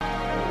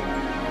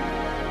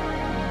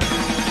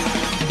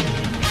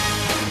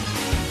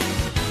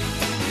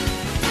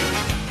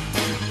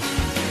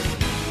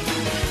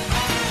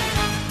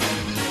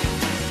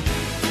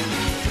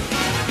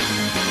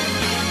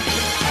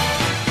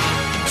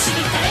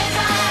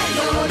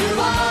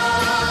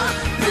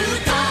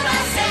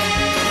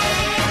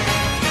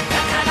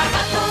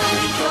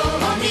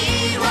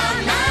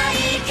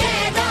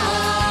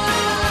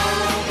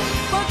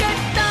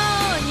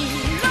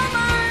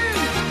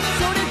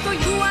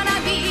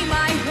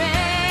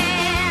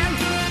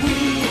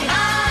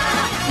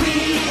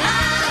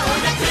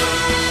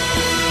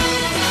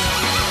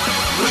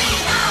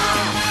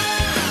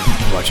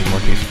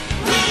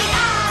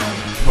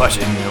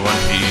Watching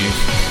One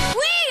Piece.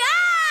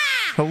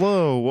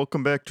 Hello,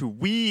 welcome back to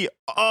We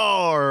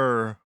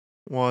Are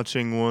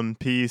Watching One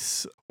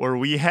Piece, where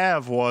we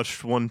have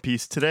watched One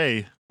Piece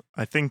today.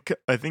 I think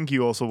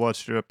you also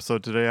watched your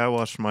episode today. I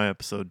watched my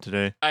episode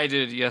today. I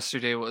did.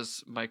 Yesterday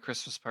was my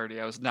Christmas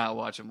party. I was not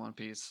watching One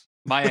Piece.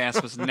 My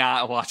ass was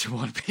not watching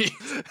One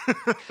Piece.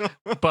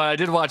 But I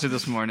did watch it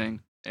this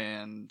morning,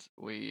 and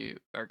we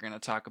are going to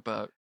talk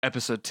about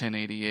episode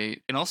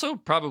 1088, and also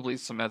probably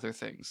some other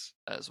things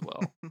as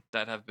well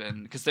that have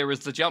been, because there was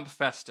the Jump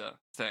Festa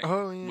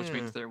thing, which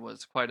means there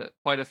was quite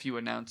a few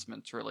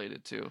announcements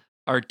related to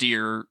our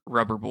dear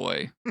Rubber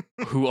Boy,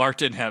 who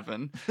art in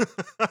heaven.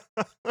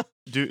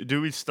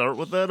 Do we start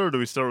with that, or do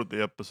we start with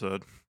the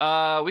episode?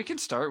 We can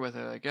start with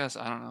it, I guess.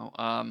 I don't know.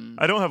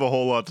 I don't have a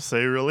whole lot to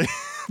say really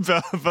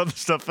about the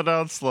stuff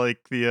announced, like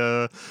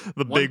the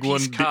big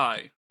one.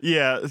 Kai.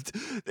 Yeah,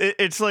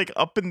 it's like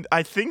up in.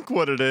 I think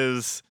what it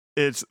is.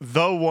 It's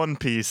the One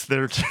Piece.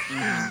 They're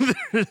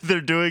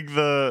they're doing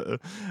the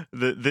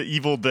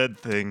Evil Dead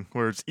thing,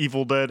 where it's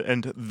Evil Dead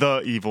and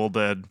the Evil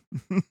Dead.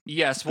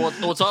 Yes, well,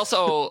 it's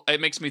also, it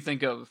makes me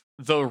think of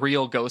the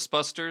real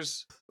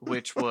Ghostbusters,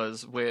 which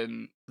was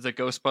when the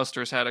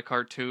Ghostbusters had a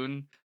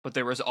cartoon, but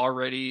there was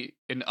already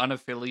an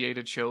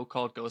unaffiliated show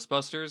called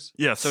Ghostbusters.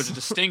 Yes. So to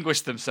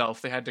distinguish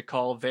themselves, they had to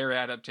call their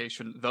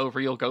adaptation the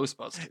real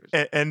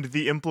Ghostbusters. And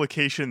the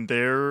implication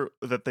there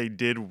that they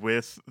did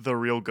with the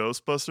real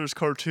Ghostbusters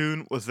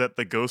cartoon was that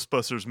the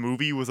Ghostbusters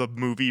movie was a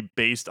movie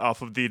based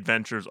off of the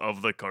adventures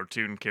of the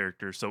cartoon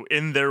character. So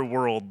in their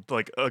world,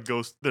 like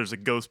there's a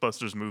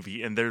Ghostbusters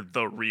movie, and they're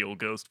the real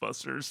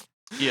Ghostbusters.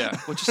 Yeah,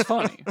 which is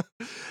funny.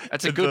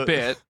 That's a good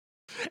bit.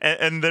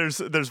 And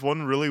there's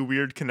one really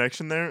weird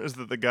connection there, is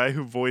that the guy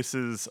who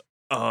voices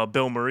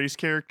Bill Murray's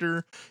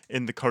character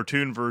in the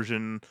cartoon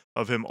version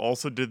of him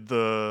also did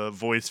the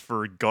voice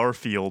for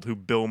Garfield, who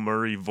Bill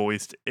Murray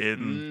voiced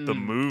in the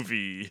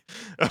movies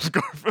of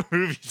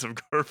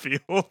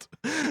Garfield.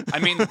 I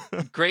mean,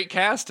 great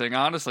casting,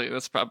 honestly.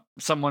 That's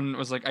someone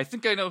was like, I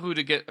think I know who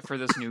to get for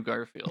this new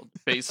Garfield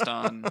based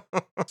on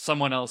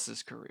someone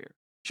else's career.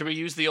 Should we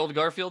use the old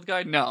Garfield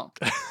guy? No.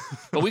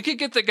 But we could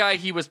get the guy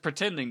he was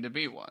pretending to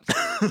be once.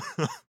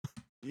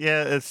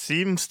 Yeah, it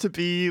seems to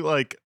be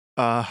like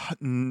a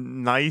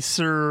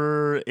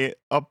nicer,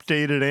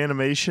 updated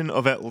animation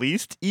of at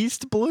least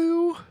East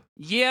Blue.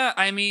 Yeah,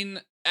 I mean,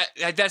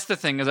 that's the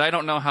thing, is I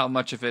don't know how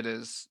much of it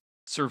is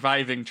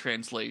surviving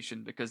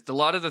translation, because a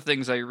lot of the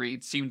things I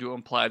read seem to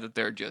imply that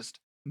they're just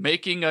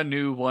making a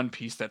new One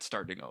Piece that's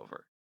starting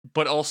over.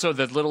 But also,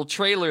 the little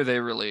trailer they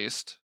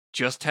released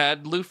just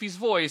had Luffy's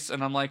voice,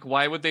 and I'm like,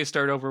 why would they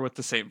start over with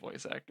the same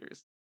voice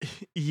actors?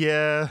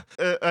 Yeah,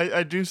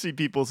 I do see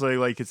people say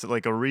like it's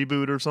like a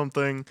reboot or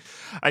something.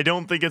 I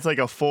don't think it's like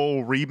a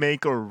full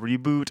remake or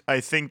reboot. I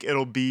think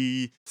it'll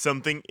be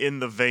something in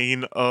the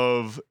vein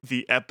of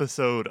the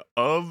episode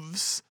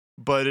ofs,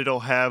 but it'll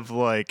have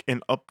like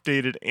an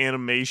updated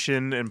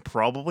animation and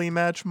probably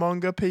match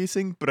manga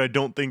pacing. But I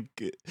don't think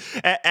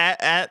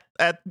at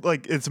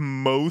like its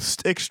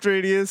most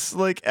extraneous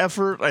like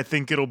effort, I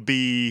think it'll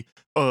be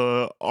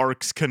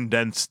arcs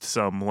condensed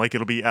some. Like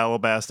it'll be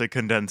Alabasta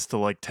condensed to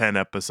like 10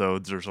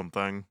 episodes or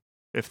something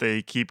if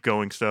they keep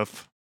going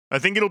stuff. I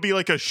think it'll be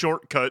like a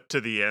shortcut to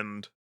the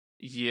end.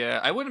 Yeah,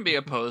 I wouldn't be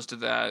opposed to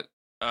that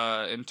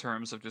in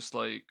terms of just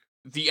like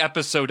the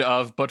episode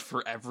of, but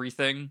for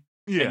everything.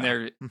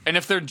 Yeah. And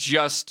if they're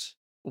just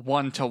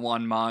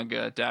one-to-one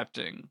manga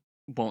adapting,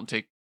 won't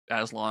take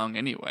as long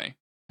anyway.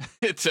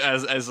 It's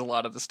as a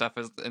lot of the stuff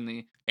in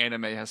the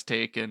anime has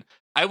taken.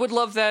 I would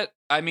love that.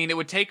 I mean, it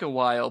would take a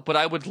while, but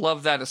I would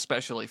love that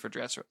especially for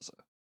Dressrosa.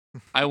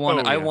 I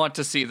want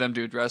to see them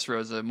do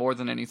Dressrosa more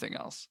than anything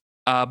else.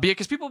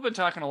 Because people have been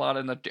talking a lot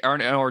in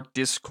our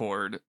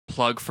Discord,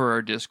 plug for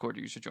our Discord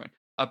you should join,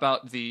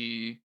 about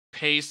the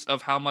pace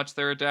of how much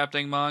they're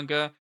adapting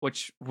manga,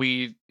 which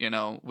we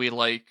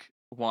like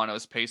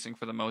Wano's pacing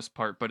for the most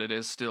part, but it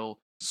is still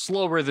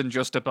slower than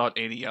just about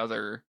any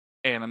other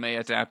anime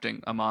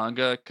adapting a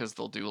manga, because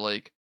they'll do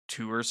like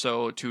 2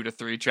 to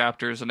 3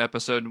 chapters an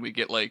episode, and we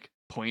get like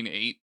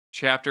 0.8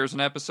 chapters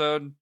an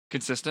episode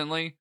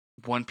consistently.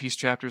 One Piece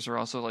chapters are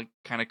also like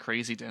kind of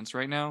crazy dense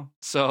right now,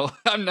 so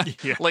I'm not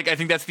like, I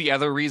think that's the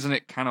other reason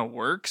it kind of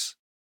works.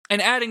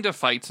 And adding to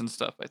fights and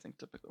stuff, I think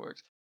typically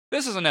works.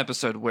 This is an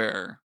episode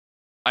where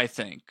I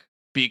think,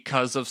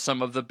 because of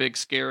some of the big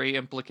scary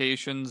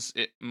implications,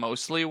 it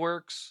mostly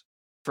works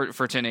for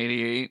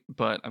 1088,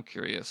 but I'm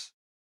curious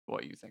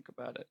what you think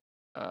about it.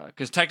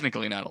 Because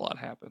technically not a lot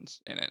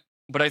happens in it.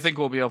 But I think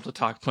we'll be able to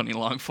talk plenty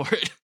long for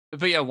it.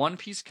 But yeah, One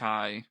Piece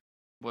Kai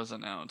was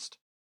announced.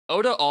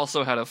 Oda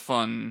also had a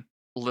fun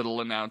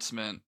little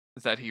announcement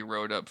that he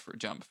wrote up for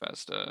Jump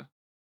Festa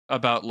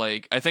about,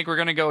 like, I think we're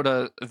going to go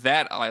to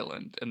that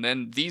island, and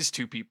then these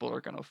 2 people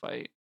are going to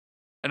fight.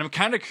 And I'm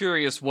kind of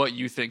curious what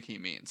you think he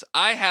means.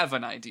 I have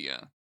an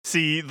idea.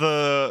 See,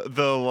 the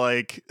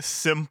like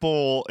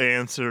simple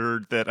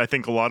answer that I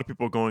think a lot of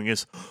people are going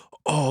is,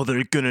 oh,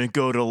 they're gonna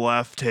go to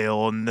Laugh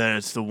Tale, and then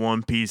it's the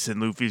One Piece,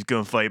 and Luffy's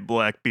gonna fight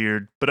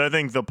Blackbeard. But I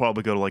think they'll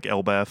probably go to like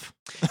Elbaf.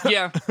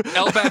 Yeah,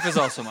 Elbaf is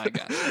also my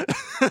guess.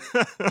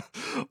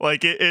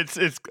 Like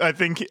it's. I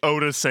think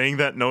Oda's saying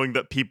that, knowing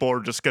that people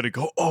are just gonna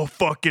go, "Oh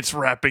fuck, it's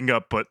wrapping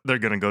up," but they're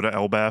gonna go to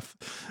Elbaf.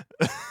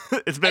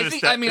 It's been.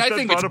 I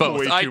think it's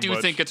both. I do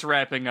much. think it's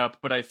wrapping up,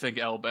 but I think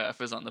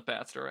Elbaf is on the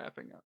path to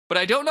wrapping up. But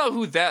I don't know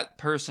who that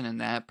person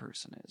and that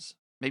person is.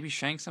 Maybe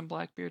Shanks and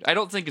Blackbeard? I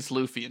don't think it's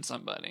Luffy and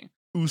somebody.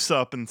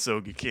 Usopp and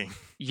Soga King.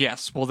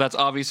 Yes, well, that's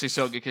obviously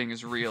Soga King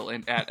is real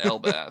and at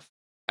Elbaf.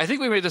 I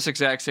think we made this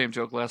exact same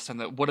joke last time.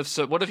 That what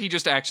if he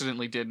just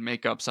accidentally did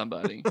make up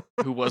somebody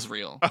who was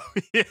real? Oh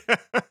yeah.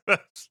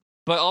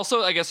 But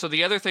also, I guess so.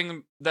 The other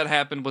thing that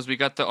happened was we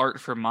got the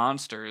art for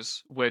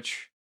Monsters,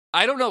 which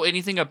I don't know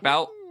anything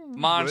about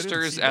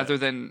Monsters other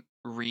than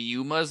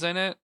Ryuma's in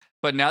it.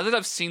 But now that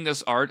I've seen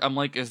this art, I'm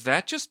like, is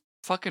that just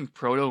fucking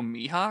Proto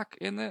Mihawk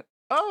in it?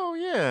 Oh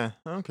yeah,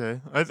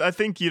 okay. I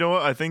think, you know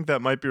what? I think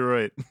that might be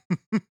right.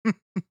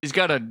 He's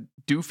got a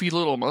doofy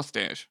little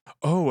mustache.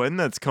 Oh, and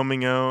that's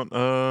coming out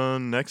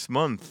next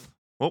month.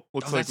 Well,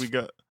 looks like we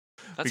got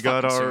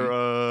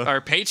our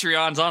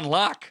Patreons on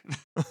lock.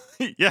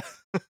 Yeah.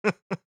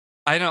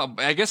 I know.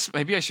 I guess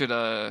maybe I should.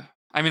 I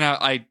mean,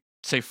 I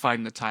say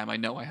find the time. I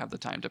know I have the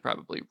time to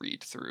probably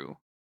read through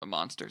the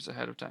Monsters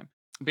ahead of time.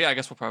 But yeah, I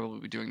guess we'll probably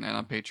be doing that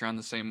on Patreon.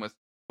 The same with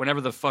whenever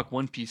the fuck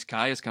One Piece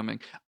Kai is coming.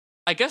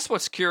 I guess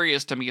what's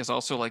curious to me is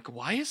also like,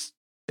 why is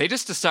they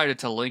just decided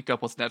to link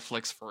up with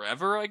Netflix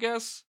forever? I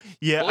guess.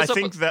 Yeah, I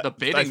think that the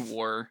bidding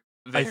war.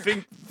 There? I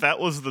think that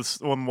was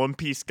when One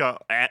Piece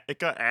got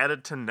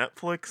added to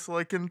Netflix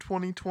like in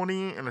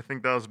 2020, and I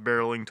think that was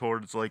barreling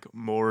towards like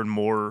more and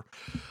more.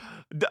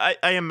 I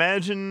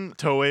imagine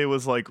Toei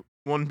was like,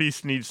 One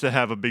Piece needs to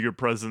have a bigger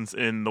presence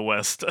in the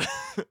West,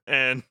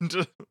 and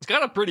it's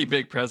got a pretty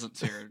big presence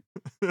here,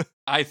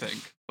 I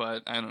think.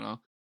 But I don't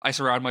know. I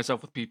surround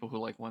myself with people who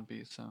like One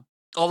Piece, so.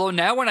 Although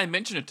now when I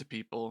mention it to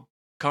people,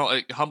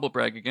 humble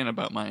brag again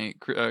about my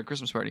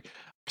Christmas party.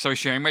 So I was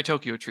sharing my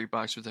Tokyo treat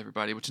box with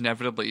everybody, which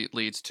inevitably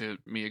leads to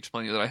me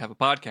explaining that I have a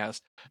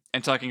podcast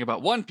and talking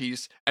about One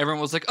Piece.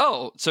 Everyone was like,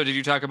 "Oh, so did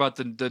you talk about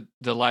the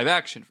live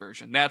action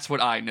version?" That's what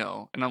I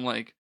know, and I'm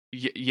like,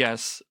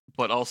 "Yes,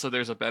 but also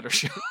there's a better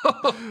show."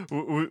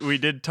 we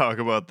did talk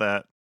about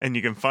that, and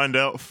you can find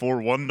out for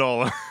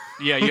 $1.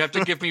 Yeah, you have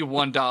to give me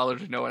 $1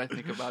 to know what I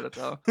think about it,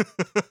 though.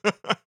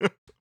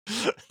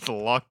 It's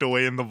locked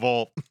away in the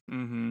vault.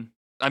 Mm-hmm.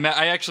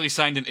 I actually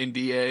signed an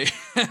NDA,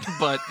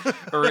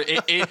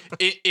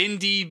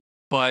 indie,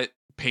 but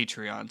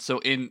Patreon. So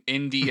in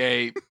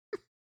NDA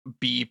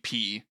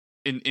BP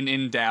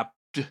in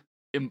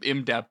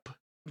depth.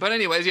 But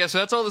anyways, yeah. So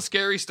that's all the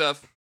scary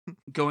stuff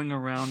going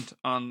around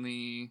on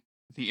the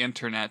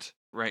internet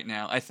right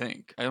now. I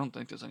don't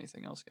think there's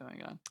anything else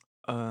going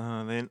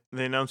on.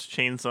 They announced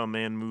Chainsaw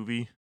Man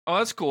movie. Oh,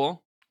 that's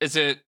cool. Is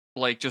it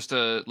like just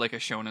a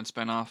shonen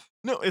spinoff?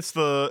 No, it's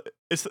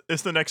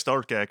the next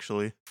arc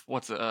actually.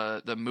 What's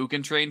the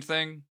Mugen Train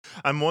thing?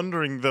 I'm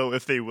wondering though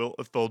if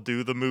they'll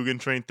do the Mugen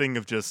Train thing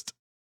of just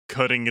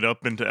cutting it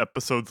up into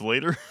episodes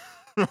later.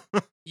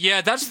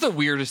 Yeah, that's the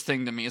weirdest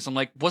thing to me. Is I'm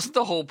like, wasn't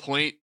the whole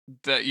point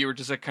that you were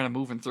just like kind of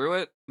moving through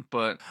it?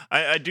 But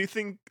I do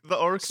think the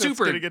arc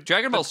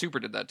Dragon Ball Super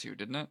did that too,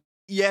 didn't it?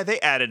 Yeah, they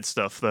added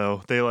stuff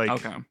though. They like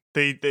okay.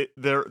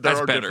 There That's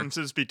are better.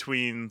 differences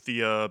between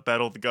the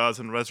Battle of the Gods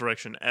and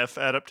Resurrection F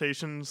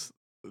adaptations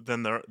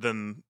than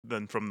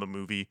from the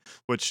movie,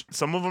 which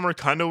some of them are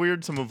kind of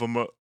weird, some of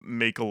them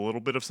make a little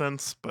bit of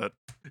sense, but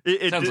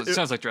it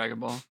sounds like Dragon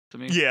Ball to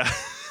me. Yeah.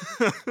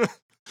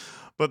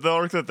 But the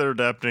arc that they're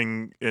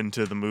adapting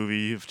into the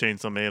movie of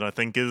Chainsaw Man, I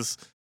think, is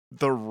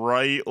the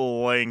right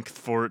length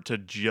for it to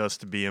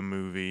just be a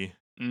movie.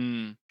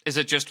 Is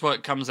it just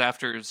what comes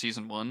after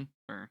season 1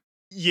 or?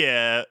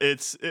 Yeah,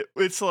 it's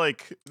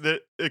like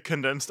a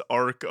condensed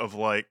arc of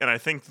like, and I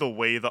think the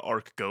way the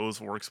arc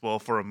goes works well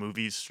for a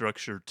movie's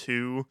structure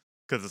too,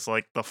 because it's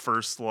like the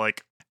first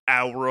like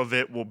hour of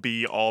it will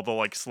be all the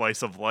like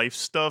slice of life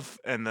stuff,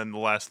 and then the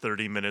last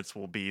 30 minutes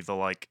will be the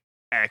like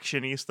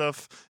actiony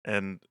stuff,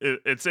 and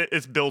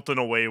it's built in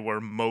a way where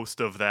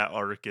most of that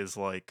arc is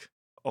like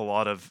a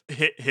lot of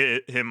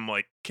him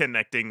like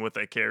connecting with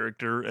a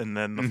character, and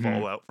then the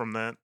fallout from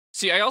that.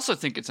 See, I also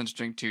think it's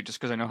interesting too, just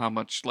because I know how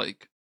much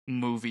like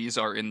movies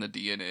are in the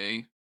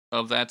DNA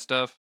of that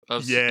stuff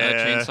of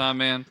Chainsaw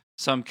Man.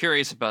 So I'm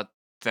curious about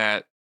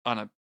that on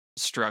a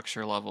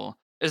structure level.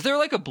 Is there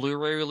like a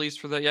Blu-ray release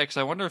for that yet? Because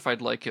I wonder if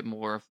I'd like it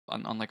more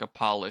on like a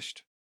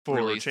polished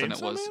release than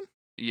it was. Man?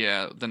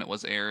 Yeah, than it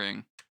was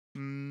airing.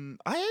 I'm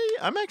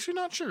actually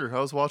not sure. I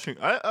was watching.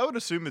 I would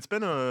assume it's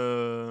been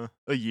a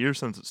year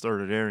since it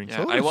started airing.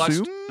 Yeah, so I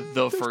watched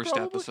the first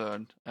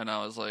episode, and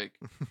I was like,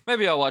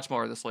 maybe I'll watch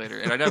more of this later,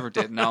 and I never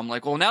did. Now I'm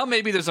like, well, now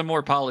maybe there's a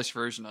more polished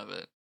version of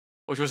it,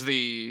 which was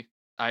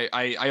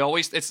I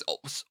always, it's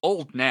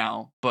old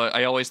now, but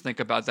I always think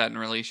about that in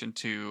relation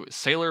to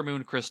Sailor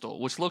Moon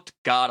Crystal, which looked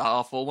god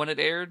awful when it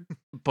aired,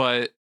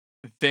 but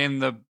then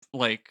the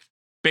like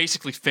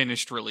basically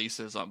finished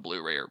releases on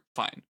Blu-ray are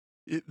fine.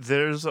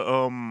 There's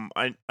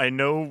I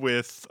know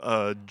with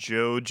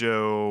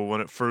JoJo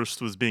when it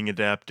first was being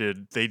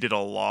adapted, they did a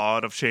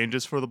lot of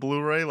changes for the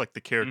Blu-ray. Like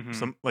the character, Mm-hmm.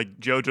 some like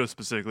JoJo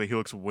specifically, he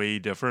looks way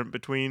different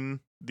between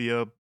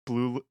the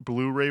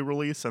Blu-ray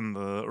release and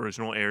the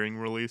original airing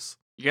release.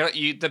 Yeah,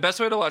 the best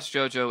way to watch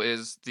JoJo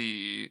is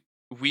the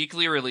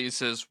weekly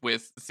releases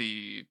with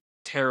the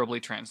terribly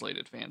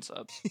translated fan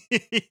subs.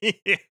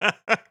 Yeah.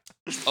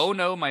 Oh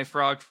no, my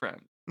frog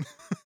friend.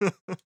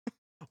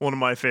 One of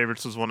my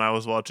favorites was when I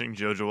was watching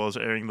JoJo while I was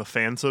airing. The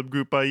fan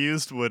subgroup I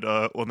used would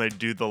when they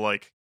do the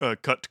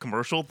cut to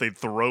commercial, they'd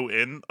throw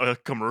in a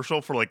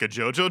commercial for like a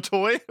JoJo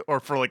toy or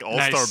for like All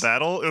Star Nice.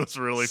 Battle. It was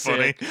really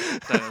Sick. funny.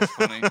 That is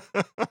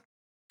funny.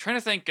 Trying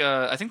to think,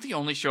 I think the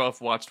only show I've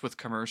watched with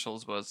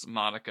commercials was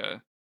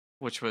Monica,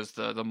 which was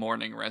the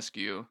morning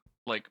rescue.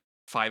 Like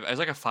it was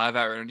like a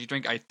 5-hour energy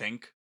drink, I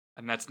think.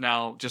 And that's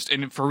now just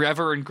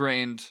forever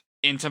ingrained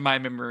into my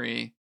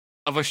memory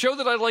of a show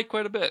that I like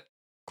quite a bit.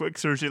 Quick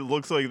search. It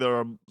looks like there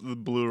are the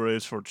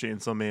Blu-rays for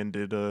Chainsaw Man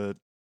did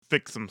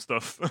fix some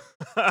stuff.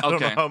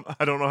 Okay.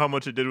 I don't know how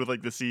much it did with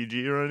like the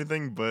CG or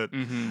anything, but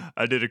Mm-hmm.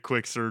 I did a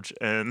quick search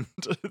and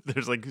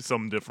there's like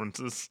some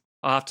differences.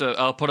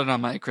 I'll put it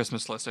on my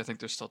Christmas list. I think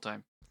there's still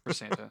time for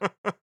Santa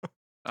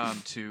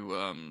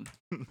to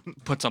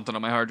put something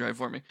on my hard drive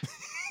for me.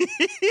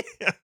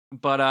 Yeah.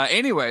 But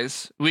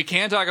anyways, we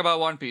can talk about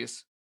One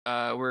Piece.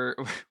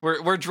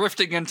 We're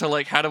drifting into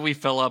like how do we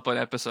fill up an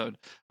episode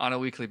on a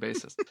weekly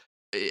basis.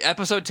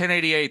 Episode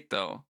 1088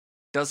 though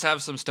does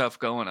have some stuff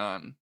going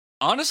on.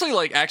 Honestly,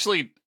 like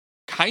actually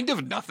kind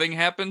of nothing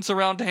happens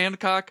around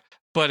Hancock,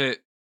 but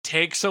it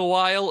takes a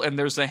while and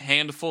there's a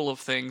handful of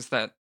things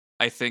that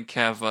I think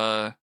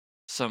have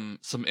some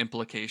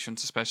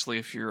implications, especially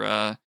if you're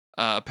a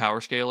power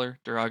scaler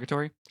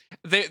derogatory.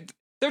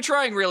 They're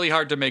trying really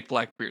hard to make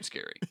Blackbeard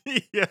scary.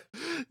 Yeah,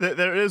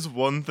 there is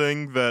one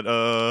thing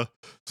that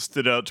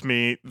stood out to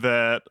me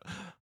that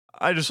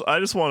I just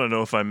want to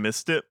know if I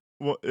missed it.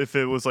 If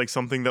it was like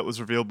something that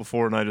was revealed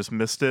before and I just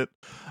missed it.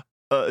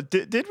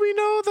 Did we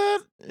know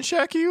that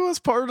Shaki was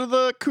part of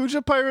the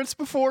Kuja Pirates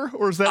before,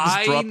 or is that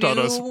just dropped on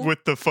us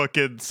with the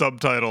fucking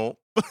subtitle?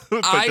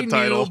 With, like, I the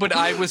title? knew, but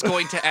I was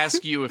going to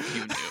ask you if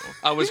you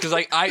knew.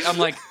 Because I'm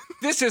like,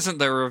 this isn't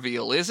the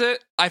reveal, is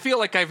it? I feel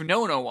like I've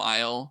known a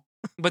while.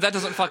 But that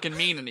doesn't fucking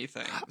mean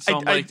anything. So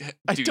I'm like,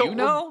 do you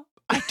know?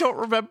 I don't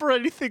remember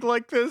anything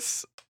like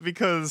this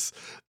because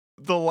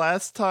the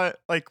last time,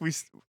 like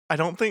I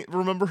don't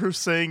remember her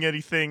saying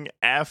anything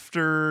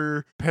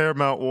after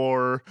Paramount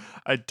War.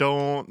 I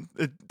don't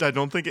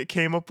think it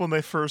came up when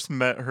they first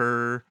met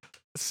her.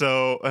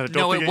 So I don't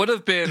No, think it would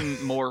have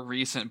been more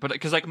recent. But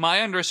because like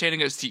my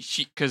understanding is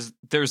because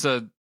there's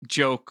a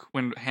joke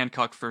when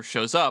Hancock first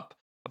shows up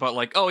about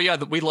like, oh yeah,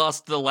 we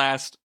lost the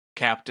last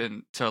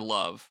captain to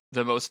love,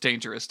 the most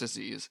dangerous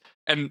disease.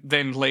 And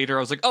then later I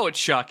was like, oh, it's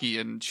Shaki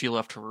and she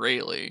left for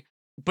Rayleigh.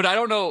 But I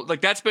don't know,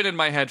 like that's been in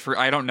my head for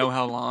I don't know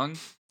how long.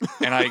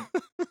 And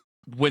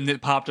when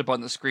it popped up on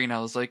the screen, I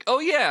was like, oh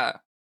yeah,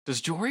 does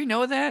Jory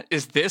know that?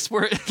 Is this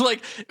where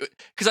like,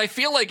 because I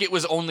feel like it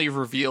was only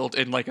revealed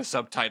in like a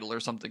subtitle or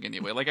something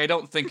anyway. Like I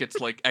don't think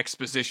it's like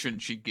exposition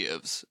she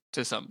gives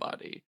to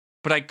somebody,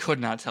 but I could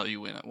not tell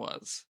you when it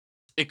was.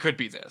 It could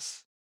be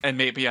this. And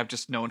maybe I've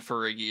just known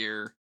for a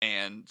year,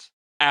 and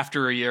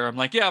after a year, I'm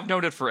like, yeah, I've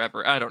known it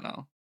forever. I don't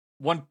know.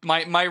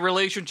 My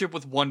relationship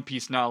with One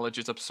Piece knowledge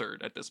is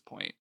absurd at this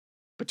point.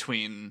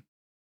 Between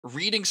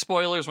reading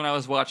spoilers when I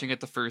was watching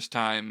it the first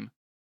time,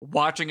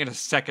 watching it a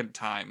second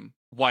time,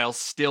 while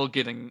still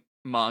getting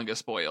manga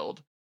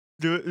spoiled.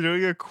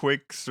 Doing a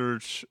quick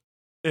search,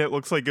 it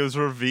looks like it was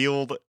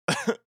revealed.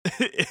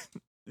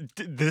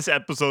 This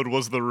episode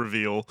was the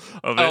reveal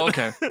of it. Oh,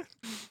 okay.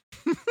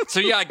 So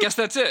yeah, I guess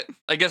that's it.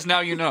 I guess now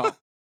you know.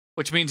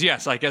 Which means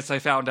yes, I guess I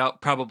found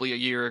out probably a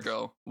year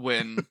ago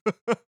when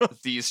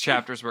these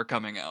chapters were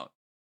coming out.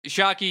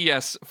 Shaki,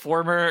 yes,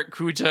 former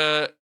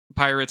Kuja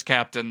Pirates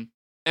captain.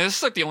 And this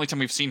is like the only time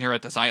we've seen her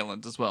at this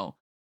island as well.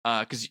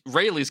 Because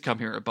Rayleigh's come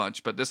here a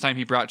bunch, but this time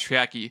he brought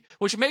Shaki,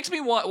 which makes me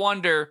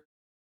wonder,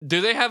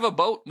 do they have a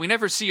boat? We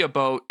never see a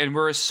boat, and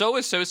we're so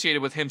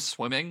associated with him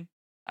swimming.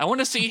 I want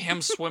to see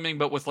him swimming,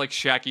 but with like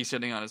Shaki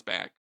sitting on his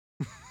back.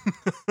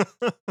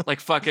 Like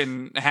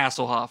fucking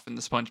Hasselhoff in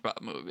the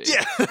SpongeBob movie.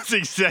 Yeah, that's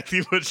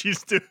exactly what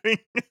she's doing.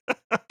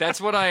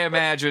 That's what I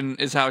imagine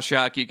is how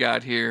Shaki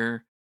got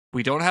here.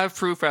 We don't have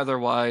proof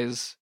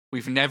otherwise.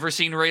 We've never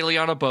seen Rayleigh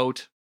on a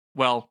boat.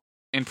 Well,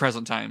 in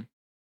present time.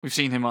 We've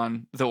seen him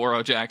on the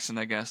Oro Jackson,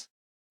 I guess.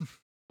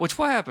 Which,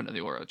 what happened to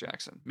the Oro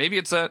Jackson? Maybe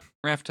it's at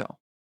Raftel.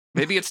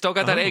 Maybe it's still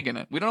got that egg in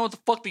it. We don't know what the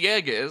fuck the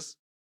egg is.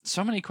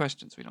 So many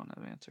questions we don't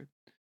have answered.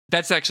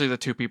 That's actually the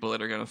two people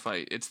that are going to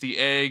fight. It's the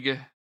egg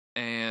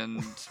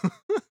and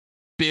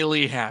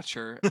Billy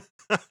Hatcher.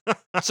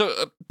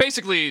 So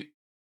basically,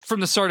 from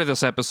the start of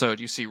this episode,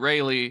 you see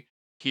Rayleigh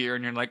here,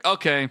 and you're like,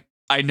 okay,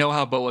 I know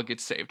how Boa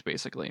gets saved,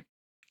 basically.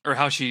 Or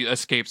how she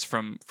escapes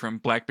from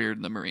Blackbeard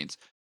and the Marines.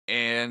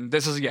 And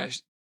this is, yeah,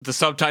 the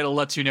subtitle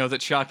lets you know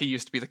that Shaki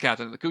used to be the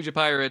captain of the Kuja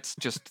Pirates.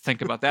 Just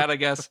think about that, I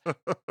guess.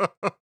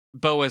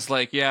 Boa's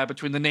like, yeah,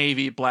 between the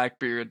Navy,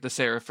 Blackbeard, the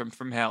Seraphim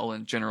from Hell,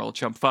 and general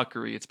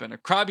chumfuckery, it's been a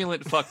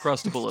cromulent fuck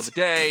crustable of a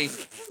day.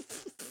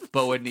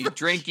 Boa need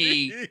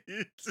drinky.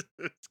 Jesus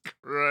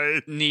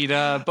Christ. Need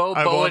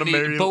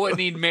marry Boa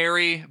need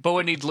Mary.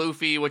 Boa need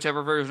Luffy,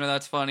 whichever version of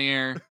that's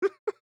funnier.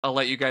 I'll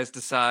let you guys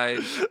decide.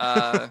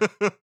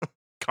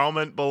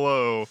 Comment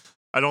below.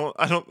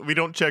 We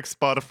don't check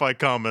Spotify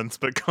comments,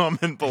 but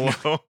comment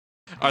below.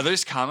 Are there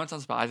comments on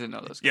Spotify? I didn't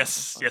know those.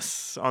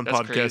 Yes. On That's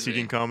podcasts crazy. you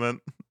can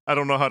comment. I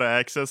don't know how to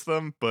access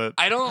them, but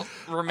I don't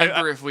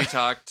remember if we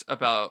talked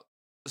about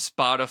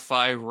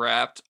Spotify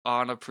Wrapped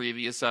on a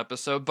previous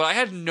episode, but I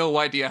had no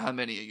idea how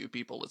many of you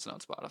people listen on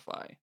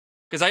Spotify.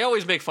 Because I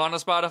always make fun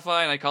of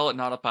Spotify and I call it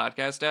not a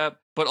podcast app,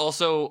 but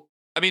also,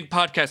 I mean,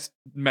 podcast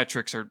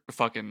metrics are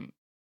fucking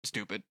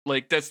stupid.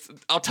 Like,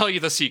 I'll tell you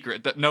the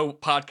secret that no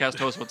podcast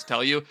host wants to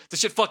tell you. This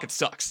shit fucking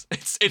sucks.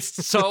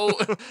 It's so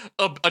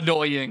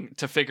annoying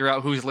to figure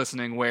out who's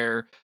listening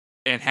where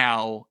and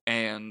how,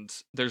 and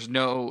there's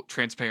no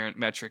transparent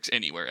metrics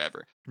anywhere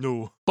ever.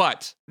 no.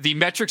 But the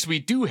metrics we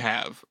do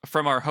have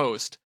from our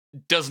host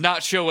does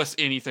not show us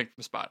anything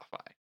from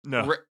Spotify.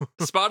 No.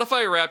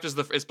 Spotify Wrapped is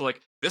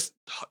like, this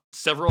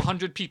several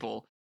hundred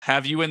people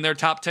have you in their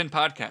top 10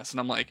 podcasts. And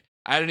I'm like,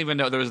 I didn't even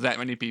know there was that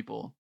many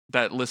people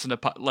that listen to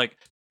like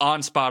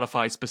on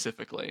Spotify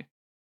specifically.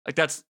 Like,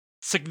 that's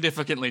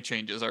significantly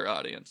changes our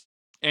audience.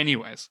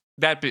 Anyways,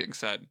 that being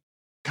said,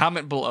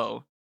 comment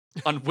below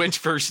on which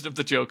version of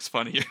the joke's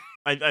funnier.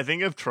 I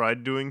think I've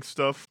tried doing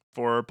stuff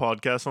for our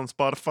podcast on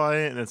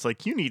Spotify, and it's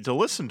like, you need to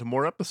listen to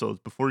more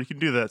episodes before you can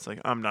do that. It's like,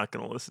 I'm not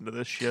going to listen to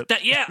this shit.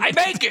 I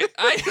make it.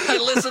 I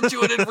listen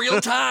to it in real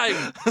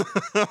time.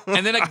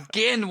 And then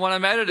again when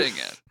I'm editing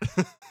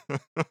it.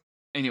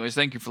 Anyways,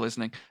 thank you for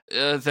listening.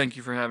 Thank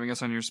you for having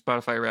us on your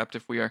Spotify Wrapped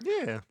if we are.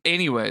 Yeah.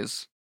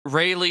 Anyways,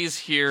 Rayleigh's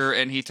here,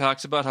 and he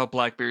talks about how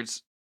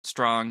Blackbeard's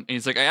strong. And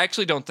he's like, I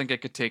actually don't think I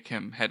could take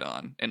him head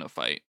on in a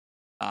fight.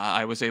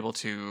 I was able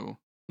to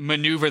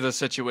maneuver the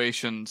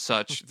situation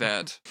such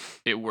that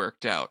it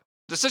worked out.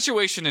 The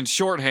situation in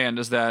shorthand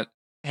is that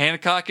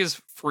Hancock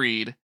is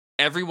freed,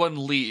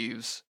 everyone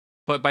leaves,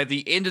 but by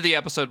the end of the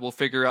episode, we'll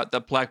figure out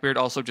that Blackbeard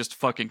also just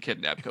fucking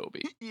kidnapped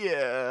Kobe.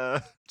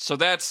 Yeah. So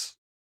that's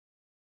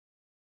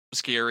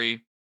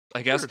scary,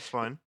 I guess. Sure, it's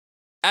fine.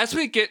 As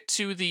we get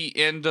to the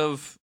end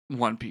of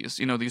One Piece,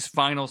 these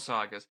final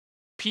sagas,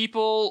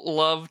 people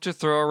love to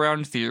throw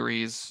around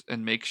theories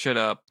and make shit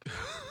up.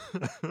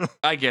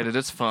 I get it,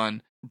 it's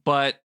fun.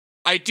 But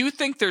I do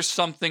think there's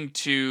something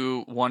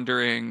to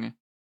wondering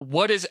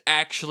what is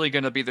actually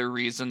going to be the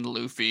reason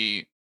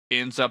Luffy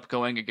ends up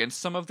going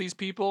against some of these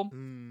people.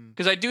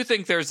 Because I do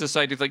think there's this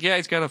idea of like, yeah,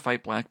 he's got to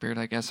fight Blackbeard,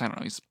 I guess. I don't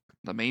know, he's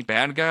the main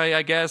bad guy,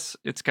 I guess.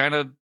 It's kind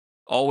of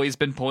always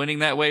been pointing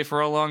that way for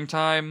a long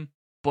time.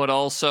 But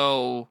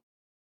also,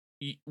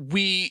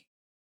 we,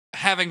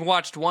 having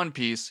watched One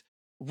Piece,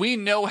 we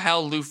know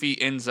how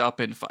Luffy ends up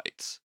in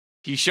fights.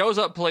 He shows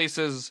up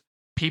places,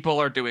 people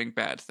are doing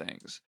bad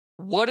things.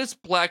 What is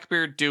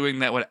Blackbeard doing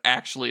that would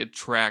actually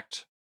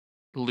attract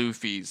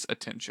Luffy's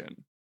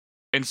attention?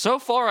 And so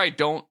far, I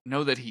don't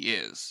know that he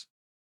is.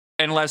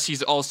 Unless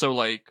he's also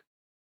like,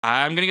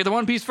 I'm gonna get the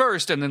One Piece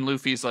first, and then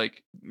Luffy's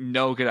like,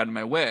 no, get out of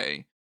my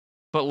way.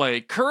 But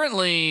like,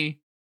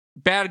 currently,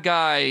 bad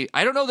guy,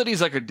 I don't know that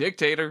he's like a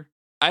dictator.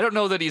 I don't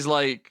know that he's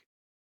like,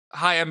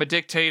 hi, I'm a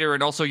dictator,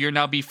 and also you're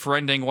now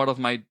befriending one of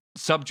my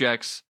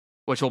subjects,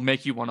 which will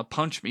make you want to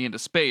punch me into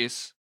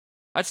space.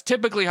 That's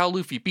typically how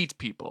Luffy beats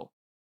people.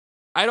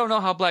 I don't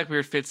know how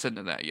Blackbeard fits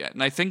into that yet,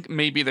 and I think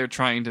maybe they're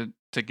trying to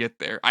get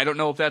there. I don't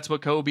know if that's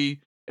what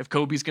if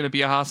Kobe's going to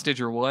be a hostage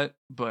or what,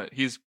 but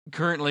he's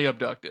currently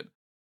abducted.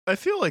 I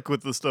feel like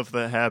with the stuff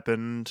that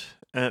happened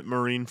at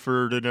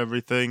Marineford and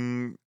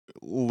everything,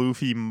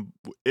 Luffy,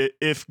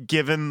 if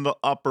given the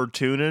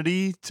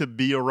opportunity to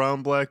be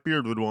around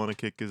Blackbeard, would want to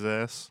kick his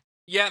ass.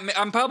 Yeah,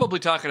 I'm probably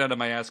talking out of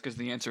my ass because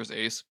the answer is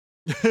Ace.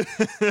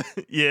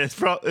 Yeah, it's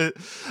probably.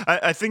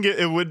 I think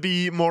it would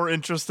be more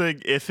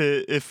interesting if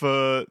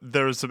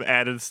there was some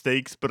added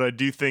stakes, but I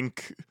do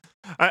think.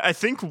 I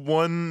think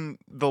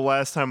the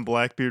last time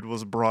Blackbeard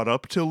was brought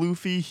up to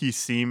Luffy, he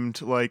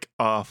seemed like,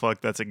 fuck,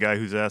 that's a guy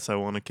whose ass I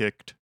want to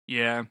kick.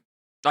 Yeah,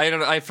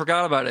 I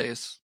forgot about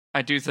Ace.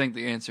 I do think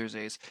the answer is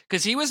Ace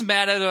because he was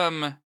mad at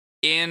him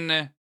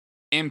in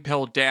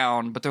Impel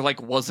Down, but there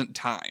like wasn't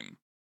time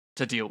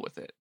to deal with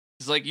it.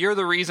 He's like, you're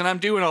the reason I'm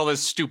doing all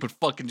this stupid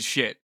fucking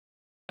shit.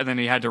 And then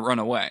he had to run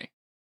away.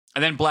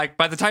 And then by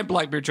the time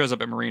Blackbeard shows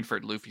up at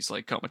Marineford, Luffy's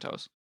like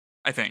comatose,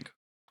 I think.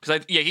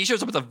 Because he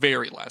shows up at the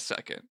very last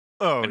second.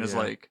 Oh, and is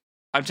like,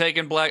 I'm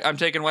taking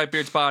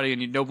Whitebeard's body,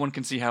 and no one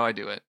can see how I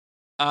do it.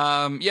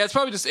 Yeah, it's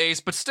probably just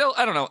Ace, but still,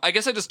 I don't know. I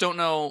guess I just don't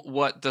know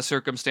what the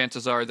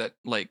circumstances are that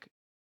like,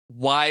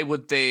 why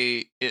would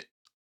Luffy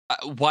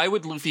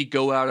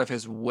go out of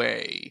his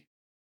way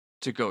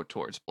to go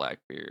towards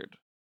Blackbeard?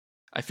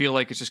 I feel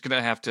like it's just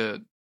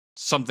gonna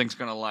something's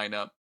gonna line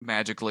up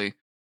magically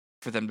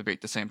for them to be at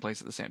the same place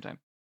at the same time.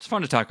 It's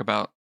fun to talk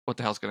about what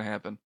the hell's going to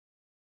happen.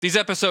 These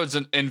episodes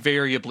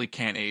invariably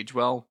can't age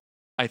well.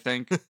 I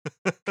think.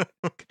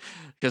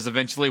 Because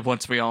eventually,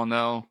 once we all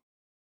know,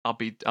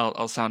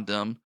 I'll sound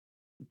dumb.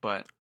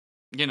 But,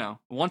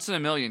 once in a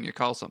million, you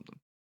call something.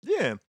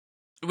 Yeah.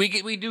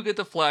 We do get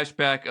the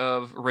flashback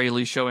of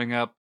Rayleigh showing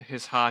up.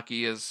 His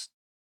hockey is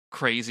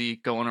crazy,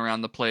 going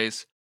around the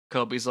place.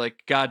 Kobe's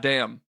like, God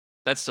damn,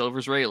 that's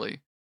Silver's Rayleigh.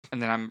 And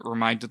then I'm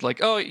reminded, like,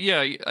 oh, yeah,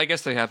 I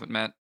guess they haven't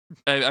met.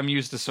 I'm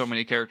used to so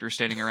many characters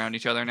standing around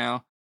each other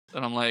now.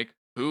 And I'm like,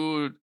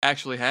 who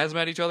actually has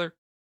met each other?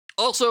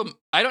 Also,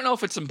 I don't know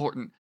if it's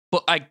important,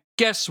 but I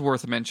guess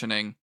worth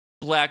mentioning,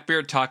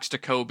 Blackbeard talks to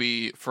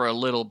Kobe for a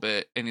little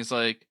bit, and he's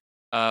like,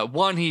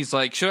 he's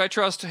like, should I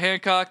trust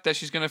Hancock that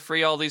she's going to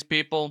free all these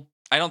people?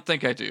 I don't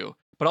think I do.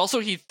 But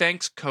also he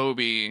thanks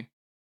Kobe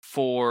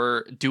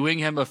for doing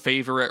him a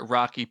favor at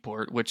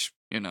Rockyport, which,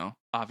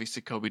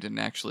 obviously Kobe didn't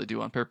actually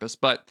do on purpose.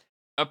 But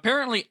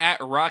apparently at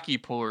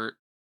Rockyport,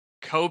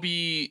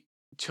 Kobe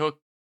took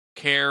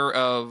care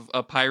of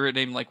a pirate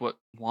named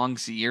Wang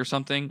Zi or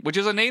something, which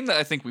is a name that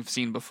I think we've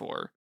seen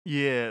before.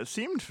 Yeah, it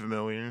seemed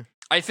familiar.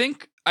 I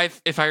think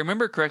if I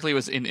remember correctly, it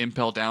was in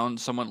Impel Down.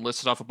 Someone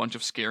listed off a bunch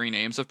of scary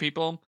names of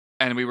people,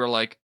 and we were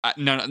like,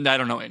 no, I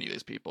don't know any of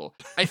these people.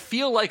 I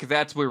feel like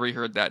that's where we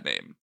heard that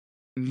name.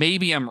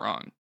 Maybe I'm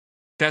wrong.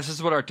 This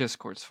is what our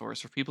Discord's for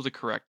people to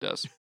correct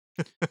us.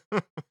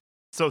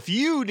 So if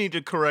you need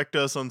to correct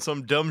us on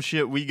some dumb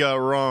shit we got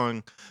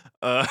wrong,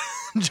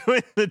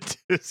 join the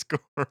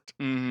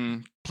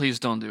Discord. Please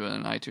don't do it in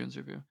an iTunes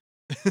review.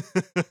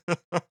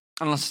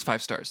 Unless it's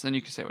 5 stars. Then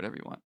you can say whatever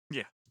you want.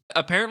 Yeah.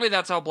 Apparently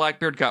that's how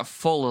Blackbeard got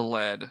full of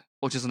lead,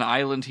 which is an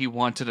island he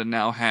wanted and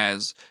now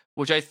has,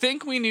 which I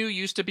think we knew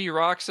used to be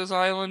Roxas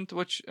Island,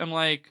 which I'm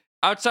like,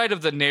 outside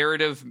of the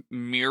narrative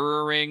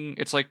mirroring,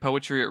 it's like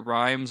poetry, it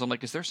rhymes. I'm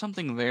like, is there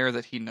something there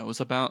that he knows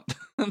about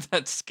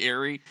that's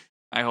scary?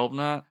 I hope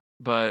not.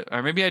 But,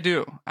 or maybe I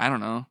do. I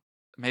don't know.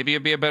 Maybe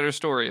it'd be a better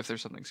story if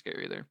there's something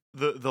scary there.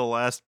 The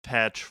last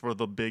patch for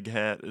the Big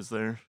Hat is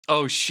there.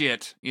 Oh,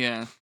 shit.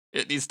 Yeah.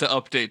 It needs to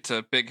update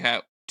to Big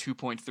Hat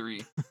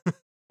 2.3.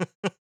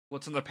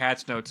 What's in the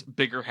patch notes?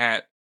 Bigger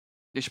hat.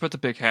 They should put the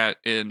Big Hat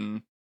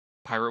in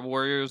Pirate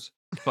Warriors,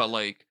 but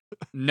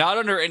not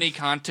under any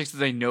context that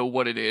they know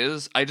what it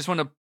is. I just want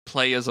to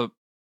play as a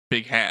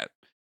big hat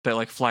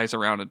that flies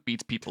around and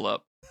beats people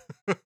up.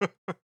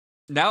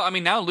 Now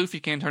Luffy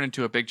can turn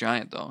into a big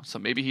giant though, so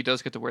maybe he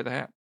does get to wear the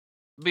hat.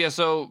 But yeah,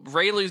 so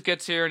Rayleigh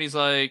gets here and he's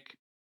like,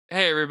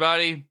 "Hey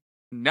everybody,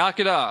 knock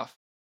it off,"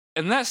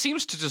 and that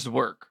seems to just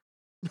work.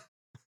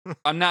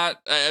 We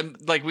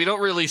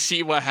don't really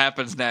see what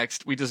happens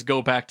next. We just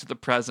go back to the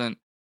present,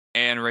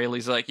 and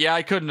Rayleigh's like, "Yeah,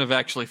 I couldn't have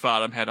actually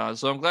fought him head on,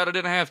 so I'm glad I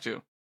didn't have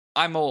to.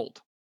 I'm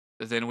old."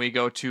 Then we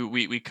go to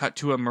we cut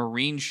to a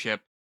marine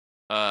ship,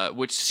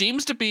 which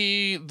seems to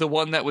be the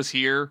one that was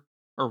here,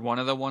 or one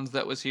of the ones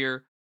that was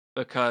here,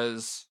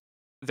 because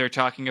they're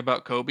talking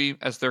about Kobe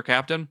as their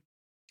captain.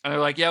 And they're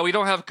like, yeah, we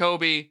don't have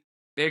Kobe.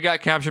 They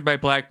got captured by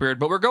Blackbeard,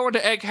 but we're going to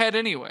Egghead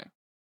anyway.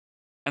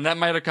 And that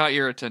might have caught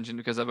your attention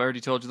because I've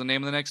already told you the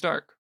name of the next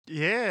arc.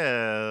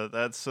 Yeah,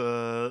 that's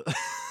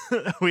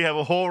we have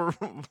a whole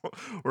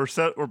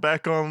we're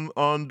back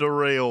on the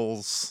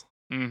rails.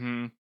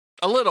 Mm-hmm.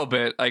 A little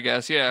bit, I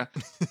guess, yeah.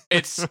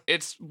 It's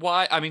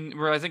why I think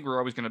we're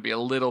always going to be a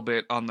little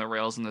bit on the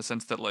rails in the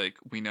sense that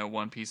we know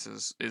One Piece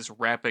is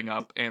wrapping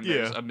up and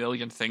there's a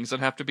million things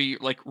that have to be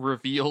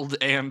revealed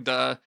and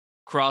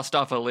crossed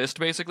off a list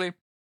basically.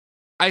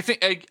 I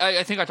think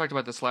I talked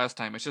about this last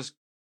time. It's just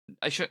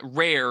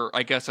rare,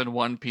 I guess, in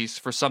One Piece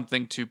for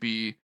something to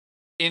be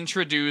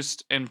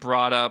introduced and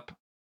brought up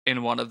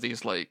in one of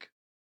these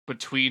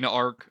between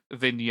arc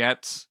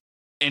vignettes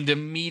and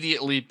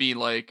immediately be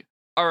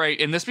all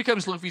right, and this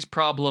becomes Luffy's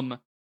problem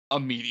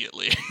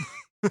immediately.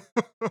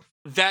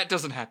 That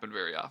doesn't happen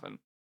very often.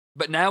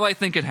 But now I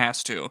think it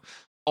has to,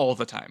 all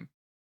the time.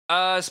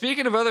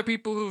 Speaking of other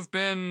people who've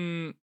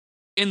been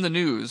in the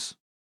news,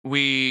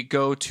 we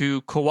go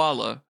to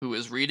Koala, who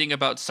is reading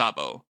about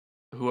Sabo,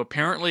 who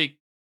apparently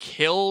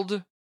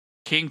killed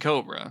King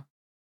Cobra.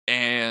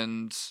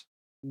 And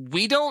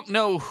we don't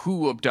know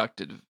who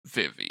abducted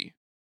Vivi.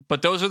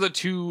 But those are the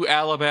two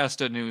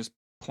Alabasta news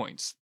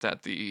points that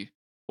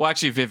well,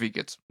 actually,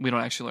 we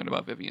don't actually learn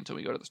about Vivi until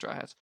we go to the Straw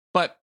Hats.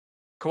 But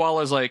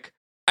Koala's I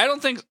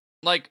don't think,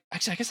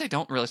 actually, I guess they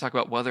don't really talk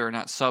about whether or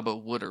not Sabo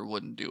would or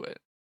wouldn't do it.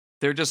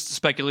 They're just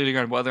speculating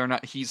on whether or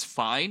not he's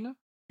fine.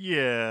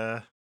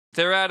 Yeah.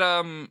 They're at,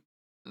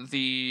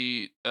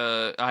 the,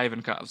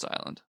 Ivankov's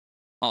Island,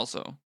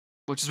 also,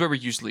 which is where we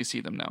usually see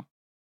them now.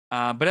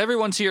 But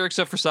everyone's here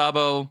except for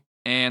Sabo,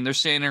 and they're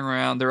standing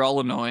around. They're all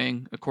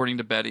annoying, according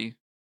to Betty.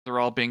 They're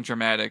all being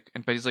dramatic.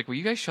 And Betty's like, will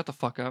you guys shut the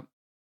fuck up?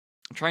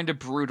 I'm trying to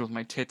brood with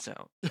my tits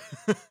out.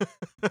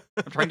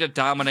 I'm trying to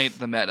dominate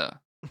the meta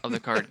of the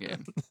card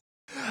game.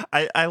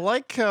 I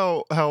like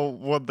how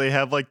when they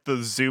have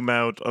the zoom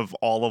out of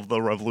all of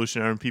the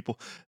Revolutionary people,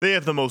 they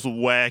have the most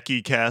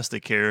wacky cast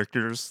of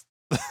characters.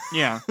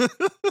 Yeah.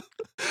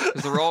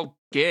 Because they're all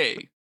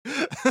gay.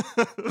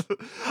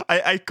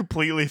 I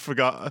completely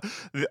forgot.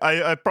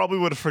 I probably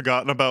would have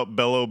forgotten about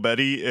Bello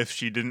Betty if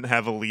she didn't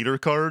have a leader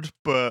card,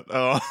 but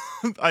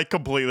I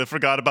completely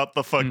forgot about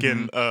the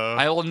fucking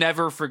I will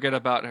never forget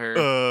about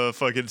her.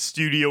 fucking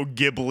Studio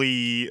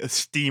Ghibli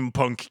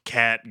steampunk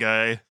cat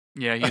guy.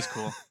 Yeah, he's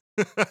cool.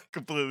 I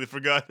completely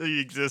forgot he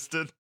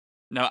existed.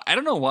 No, I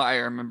don't know why I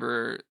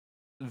remember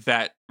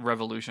that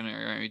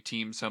revolutionary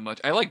team so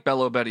much. I like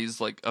Bello Betty's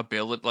like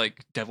ability,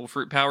 like devil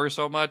fruit power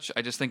so much.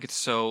 I just think it's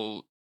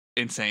so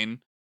insane,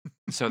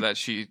 so that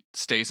she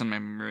stays in my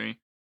memory.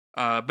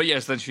 But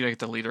yes, then she get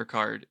the leader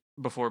card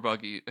before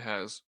Buggy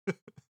has.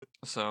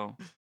 So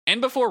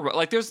and before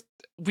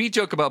we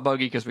joke about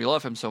Buggy because we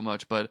love him so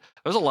much, but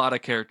there's a lot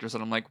of characters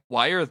that I'm like,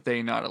 why are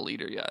they not a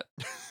leader yet?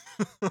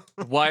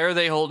 Why are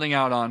they holding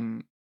out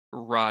on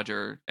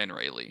Roger and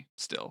Rayleigh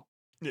still?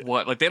 Yeah.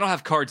 What? Like they don't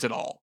have cards at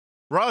all.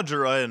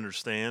 Roger, I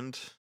understand,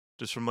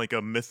 just from like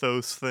a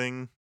mythos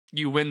thing.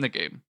 You win the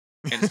game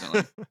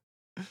instantly.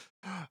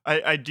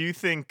 I do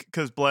think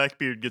because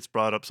Blackbeard gets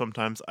brought up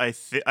sometimes. I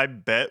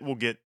bet we'll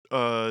get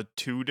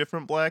 2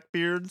 different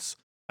Blackbeards.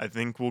 I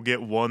think we'll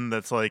get one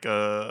that's like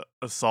a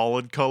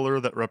solid color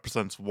that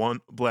represents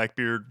one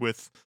Blackbeard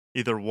with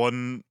either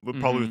one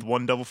probably with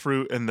one devil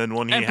fruit and then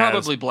one and he has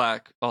probably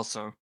black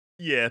also.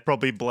 Yeah,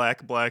 probably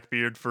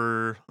Blackbeard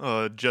for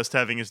just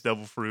having his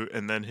devil fruit,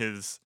 and then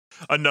his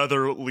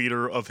another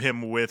leader of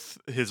him with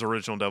his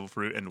original devil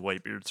fruit and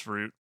Whitebeard's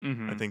fruit.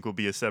 I think will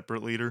be a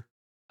separate leader.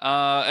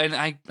 And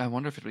I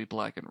wonder if it'd be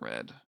black and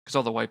red because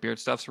all the Whitebeard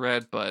stuff's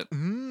red, but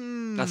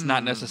that's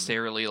not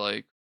necessarily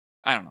like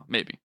I don't know.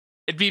 Maybe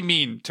it'd be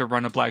mean to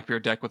run a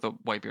Blackbeard deck with a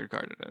Whitebeard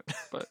card in it,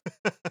 but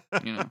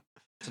you know.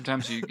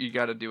 Sometimes you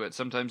got to do it.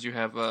 Sometimes you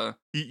have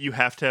you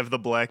have to have the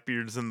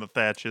Blackbeards and the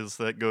Thatches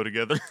that go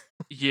together.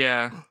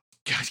 Yeah,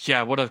 God,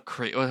 yeah. What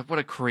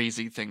a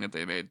crazy thing that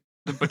they made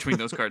between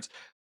those cards,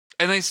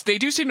 and they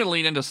do seem to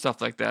lean into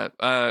stuff like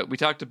that. We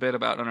talked a bit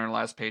about on our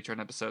last Patreon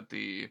episode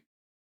the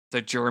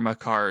Germa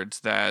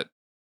cards that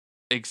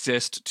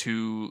exist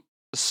to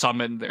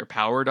summon their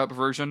powered up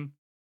version,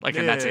 and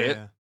that's it.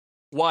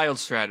 Wild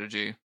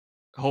strategy.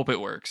 Hope it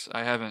works.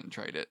 I haven't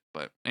tried it,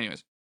 but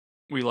anyways.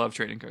 We love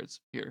trading cards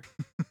here.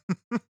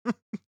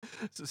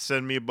 So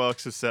send me a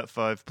box of set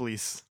 5,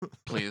 please.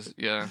 Please,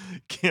 yeah.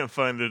 Can't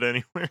find it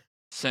anywhere.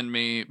 Send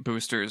me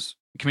boosters.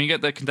 Can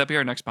that be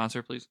our next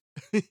sponsor, please?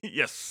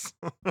 Yes.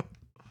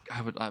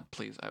 I would,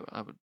 please.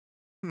 I would.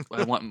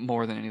 I want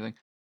more than anything.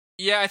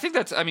 Yeah, I think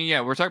that's. I mean,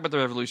 yeah, we're talking about the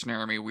Revolutionary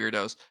Army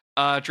weirdos.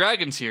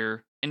 Dragon's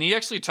here, and he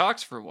actually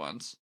talks for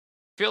once.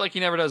 I feel like he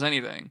never does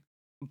anything,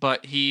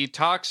 but he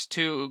talks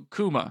to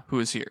Kuma, who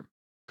is here.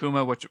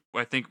 Kuma, which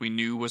I think we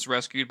knew was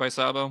rescued by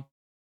Sabo.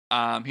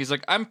 He's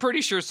like, I'm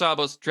pretty sure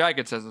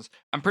Dragon says this.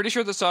 I'm pretty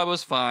sure that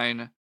Sabo's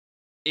fine.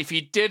 If he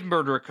did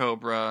murder a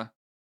Cobra,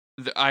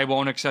 I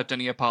won't accept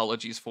any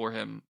apologies for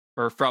him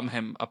or from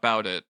him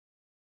about it.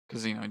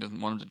 Because, he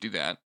doesn't want him to do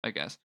that, I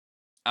guess.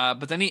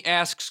 But then he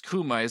asks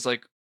Kuma, is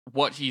like,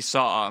 what he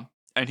saw.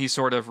 And he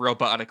sort of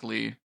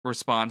robotically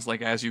responds,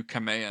 like, as you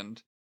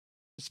command.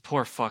 This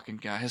poor fucking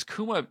guy.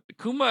 Kuma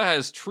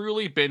has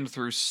truly been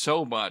through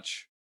so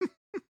much.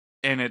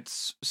 And it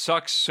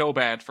sucks so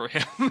bad for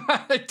him.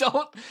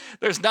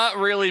 There's not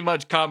really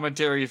much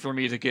commentary for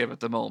me to give at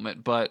the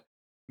moment, but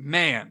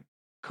man,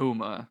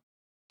 Kuma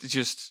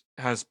just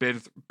has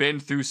been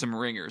through some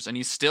ringers, and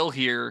he's still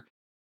here,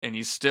 and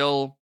he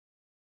still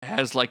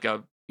has like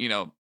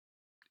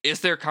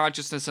is there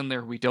consciousness in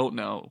there? We don't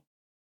know,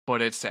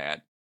 but it's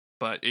sad.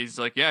 But he's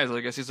like, yeah,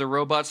 I guess he's a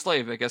robot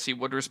slave. I guess he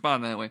would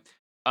respond that way.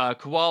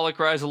 Koala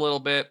cries a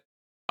little bit.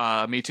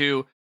 Me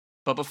too.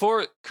 But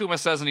before Kuma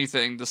says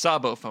anything, the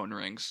Sabo phone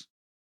rings.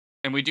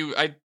 And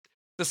the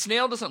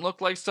snail doesn't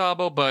look like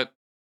Sabo, but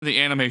the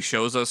anime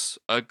shows us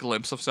a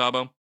glimpse of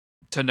Sabo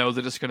to know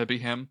that it's going to be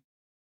him.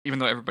 Even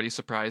though everybody's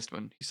surprised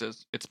when he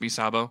says, it's me,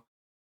 Sabo.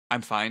 I'm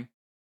fine.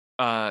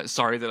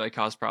 Sorry that I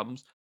caused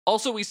problems.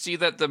 Also, we see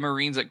that the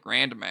Marines at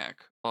Grand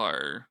Mac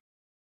are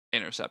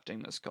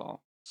intercepting this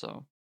call.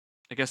 So,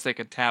 I guess they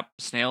could tap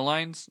snail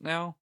lines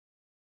now?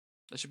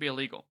 That should be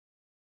illegal.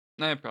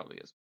 No, it probably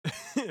is.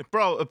 It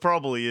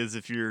probably is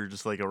if you're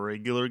just like a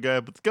regular guy,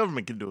 but the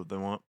government can do what they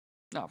want.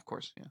 No, of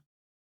course, yeah.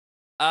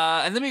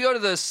 And then we go to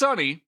the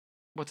Sunny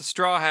with the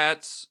straw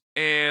hats,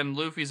 and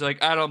Luffy's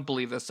like, I don't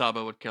believe that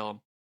Sabo would kill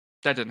him.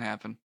 That didn't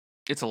happen.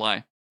 It's a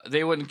lie.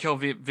 They wouldn't kill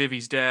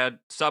Vivi's dad.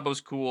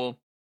 Sabo's cool.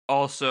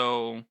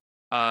 Also,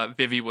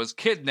 Vivi was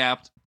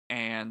kidnapped,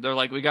 and they're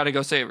like, we gotta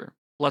go save her.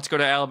 Let's go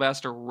to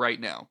Alabaster right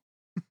now.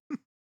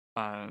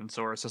 And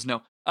Zora says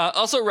no.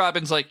 Also,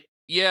 Robin's like,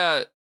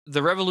 yeah,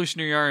 the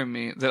Revolutionary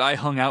Army that I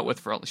hung out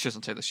with she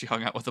doesn't say that she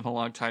hung out with them a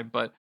long time,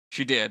 but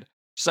she did.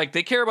 She's like,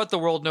 they care about the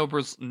world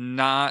nobles,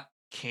 not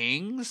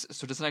kings.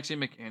 So it doesn't actually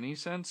make any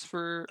sense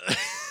for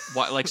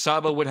why, like,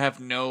 Sabo would have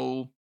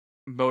no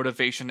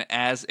motivation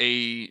as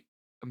a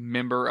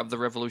member of the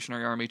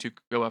Revolutionary Army to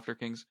go after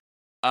kings.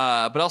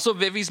 But also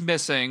Vivi's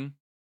missing,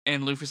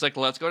 and Luffy's like,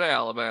 let's go to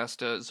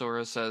Alabasta.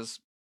 Zora says,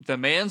 the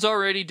man's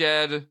already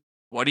dead.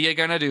 What are you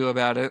gonna do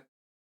about it?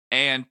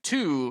 And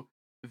 2,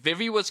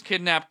 Vivi was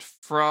kidnapped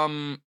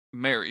from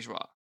Mary's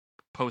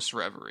post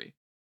Reverie.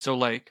 So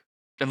like,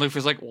 and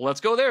Luffy's like, well,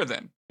 let's go there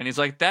then. And he's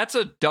like, that's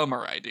a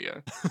dumber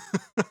idea.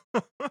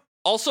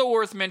 Also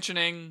worth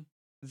mentioning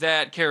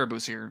that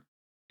Caribou's here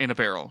in a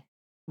barrel,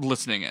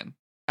 listening in.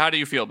 How do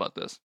you feel about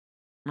this?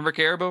 Remember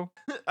Caribou?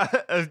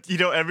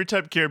 Every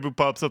time Caribou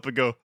pops up and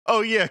go,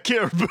 oh yeah,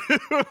 Caribou.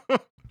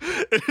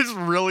 It is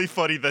really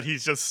funny that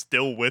he's just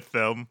still with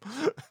them.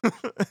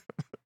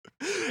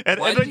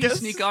 Why did he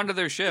sneak onto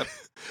their ship?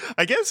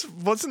 I guess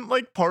wasn't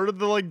like part of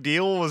the like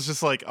deal was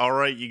just like, all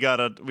right,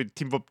 we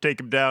team up, take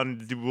him down,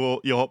 and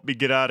you'll help me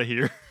get out of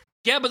here.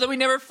 Yeah, but then we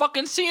never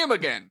fucking see him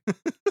again.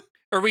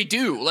 Or we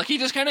do. Like, he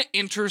just kind of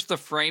enters the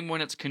frame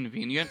when it's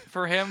convenient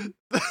for him.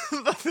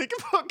 The thing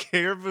about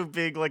Caribou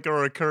being like a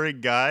recurring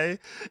guy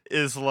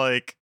is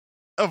like,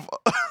 of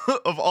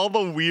all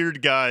the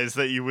weird guys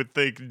that you would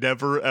think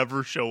never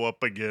ever show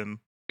up again.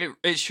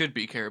 It should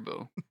be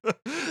Caribou.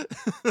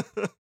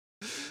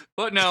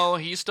 But no,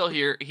 he's still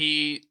here.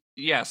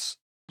 Yes,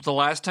 the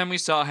last time we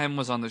saw him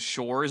was on the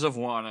shores of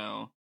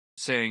Wano,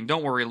 saying,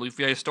 don't worry,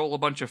 Luffy, I stole a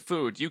bunch of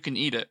food. You can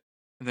eat it.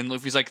 And then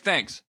Luffy's like,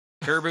 thanks.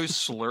 Caribou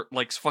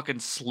fucking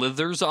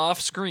slithers off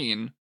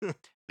screen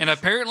and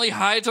apparently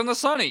hides on the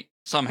Sunny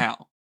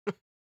somehow.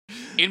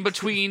 In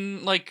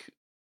between, at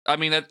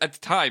the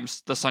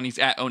times, the Sunny's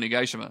at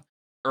Onigashima.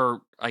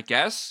 Or, I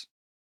guess?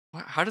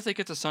 How did they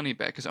get the Sunny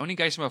back? Because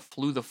Onigashima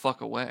flew the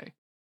fuck away.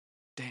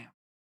 Damn.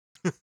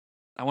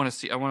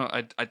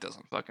 It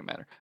doesn't fucking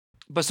matter.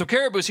 But so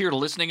Caribou's here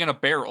listening in a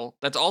barrel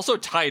that's also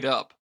tied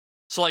up.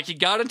 So, he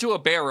got into a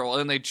barrel and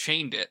then they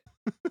chained it.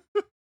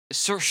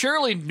 So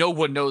surely no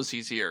one knows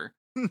he's here.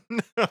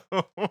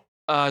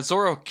 No.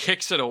 Zoro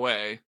kicks it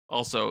away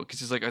also because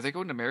he's like, are they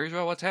going to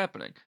Marysville? What's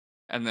happening?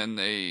 And then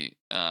they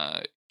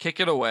kick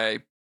it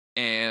away.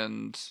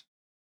 And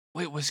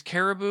wait, wasn't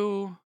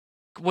Caribou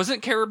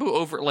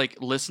over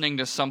listening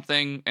to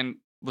something and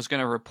was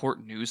going to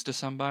report news to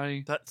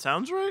somebody? That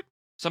sounds right.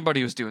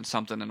 Somebody was doing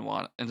something in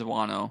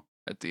Wano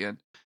at the end.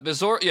 But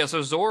so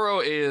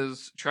Zoro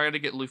is trying to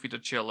get Luffy to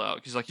chill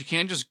out. He's like, you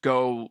can't just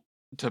go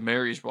to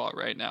Marysville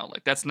right now.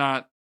 That's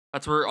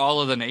where all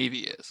of the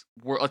Navy is.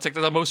 It's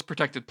the most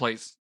protected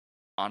place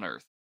on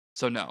Earth.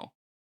 So no.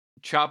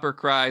 Chopper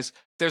cries.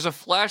 There's a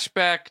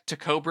flashback to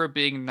Cobra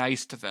being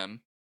nice to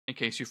them, in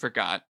case you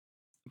forgot.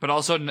 But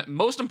also,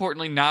 most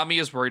importantly, Nami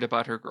is worried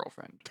about her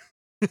girlfriend.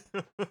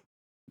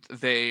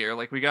 They are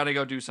like, we gotta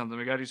go do something.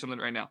 We gotta do something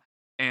right now.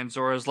 And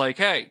Zoro's like,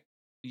 hey,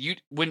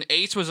 when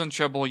Ace was in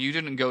trouble, you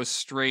didn't go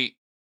straight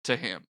to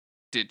him,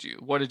 did you?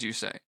 What did you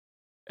say?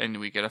 And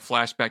we get a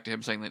flashback to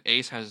him saying that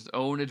Ace has his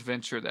own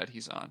adventure that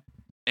he's on.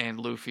 And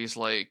Luffy's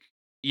like,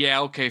 yeah,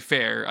 okay,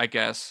 fair, I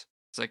guess.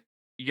 It's like,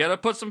 you gotta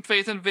put some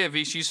faith in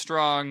Vivi. She's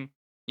strong.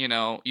 You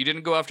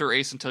didn't go after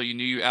Ace until you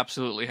knew you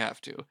absolutely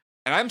have to.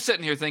 And I'm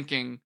sitting here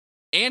thinking,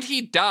 and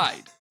he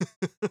died.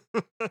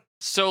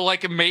 So,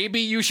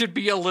 maybe you should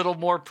be a little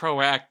more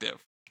proactive.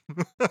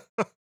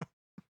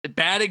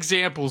 Bad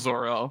example,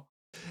 Zoro.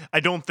 I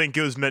don't think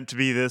it was meant to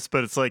be this,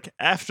 but it's like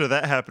after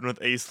that happened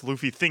with Ace,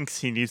 Luffy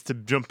thinks he needs to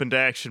jump into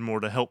action more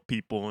to help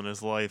people in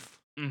his life.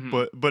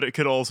 Mm-hmm. But it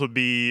could also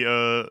be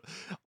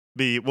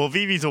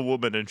Vivi's a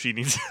woman and she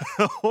needs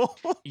help.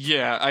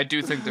 Yeah, I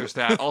do think there's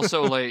that.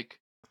 Also,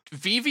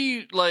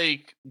 Vivi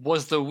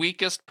was the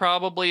weakest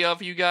probably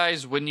of you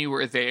guys when you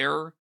were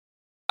there.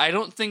 I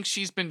don't think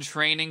she's been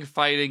training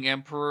fighting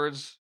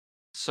emperors,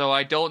 so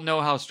I don't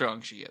know how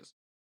strong she is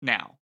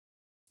now.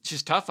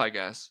 She's tough, I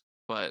guess,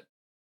 but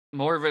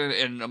more of it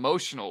in an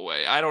emotional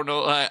way. I don't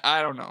know.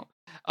 I don't know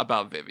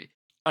about Vivi.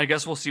 I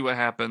guess we'll see what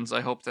happens.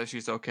 I hope that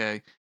she's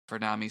okay for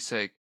Nami's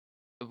sake.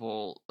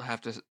 We'll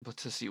have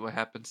to see what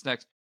happens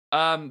next.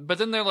 But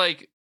then they're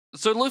like,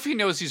 so Luffy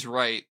knows he's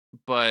right,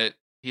 but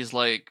he's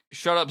like,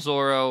 shut up,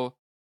 Zoro.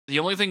 The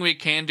only thing we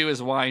can do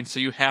is whine, so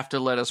you have to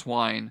let us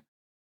whine.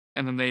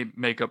 And then they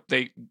make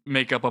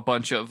up a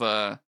bunch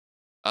of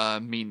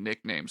mean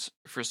nicknames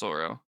for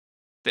Zoro.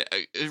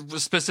 It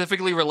was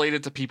specifically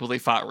related to people they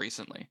fought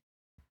recently.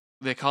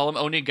 They call him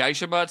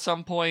Onigashima at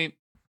some point.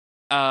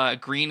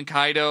 Green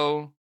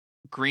Kaido,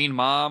 Green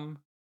Mom.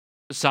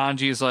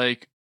 Sanji's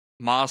like,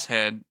 Moss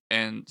Head.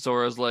 And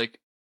Zoro's like,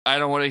 I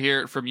don't want to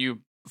hear it from you,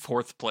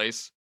 fourth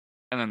place.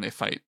 And then they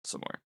fight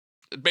some more.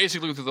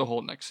 Basically, through the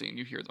whole next scene,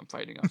 you hear them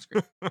fighting on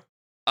screen.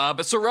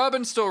 But so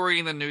Robin's still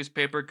reading the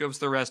newspaper, gives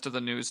the rest of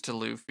the news to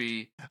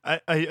Luffy.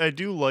 I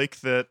do like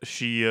that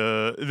she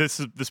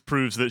this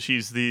proves that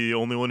she's the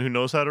only one who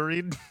knows how to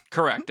read.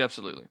 Correct,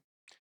 absolutely.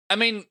 I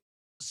mean,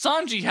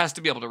 Sanji has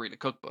to be able to read a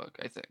cookbook,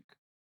 I think.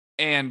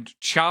 And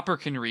Chopper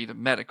can read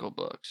medical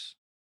books.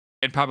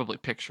 And probably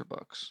picture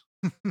books.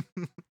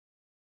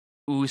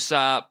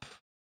 Usopp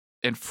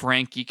and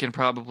Frankie can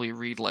probably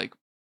read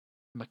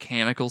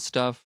mechanical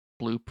stuff,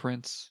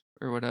 blueprints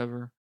or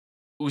whatever.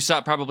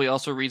 Usopp probably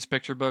also reads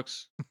picture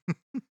books.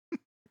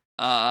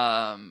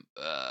 Brook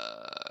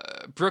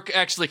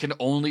actually can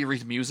only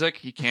read music.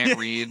 He can't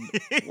read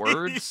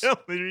words. He can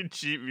only read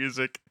sheet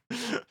music.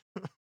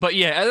 But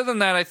yeah, other than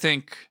that, I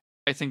think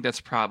that's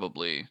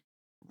probably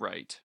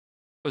right.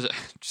 Was it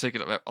just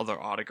thinking of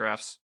other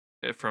autographs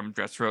from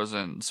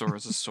Dressrosa and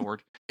Sora's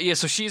sword? Yeah,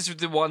 so she's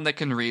the one that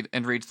can read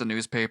and reads the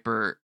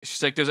newspaper.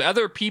 She's like, there's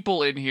other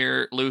people in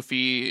here,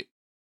 Luffy,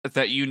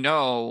 that you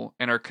know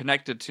and are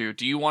connected to.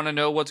 Do you want to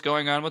know what's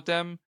going on with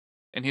them?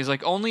 And he's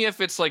like, only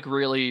if it's like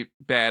really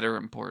bad or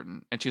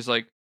important. And she's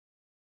like,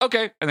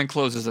 okay, and then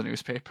closes the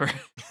newspaper.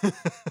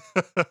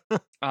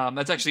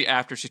 That's actually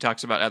after she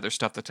talks about other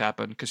stuff that's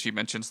happened, because she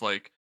mentions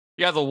like,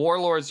 yeah, the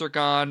warlords are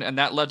gone, and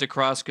that led to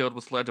Crossguild,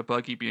 which led to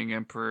Buggy being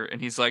emperor.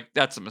 And he's like,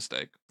 that's a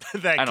mistake.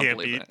 That I don't can't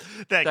believe be. it.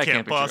 That That can't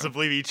can't be true.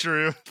 possibly be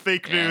true.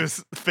 Fake Yeah.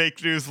 news.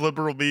 Fake news.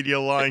 Liberal media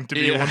lying to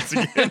me Yeah. once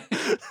again.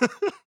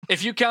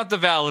 If you count the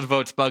valid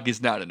votes,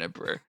 Buggy's not an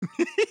emperor.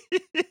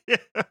 Yeah.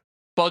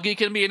 Buggy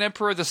can be an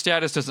emperor. The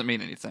status doesn't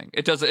mean anything.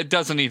 It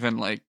doesn't even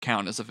like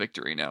count as a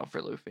victory now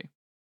for Luffy.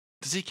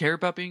 Does he care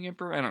about being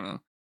emperor? I don't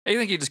know. I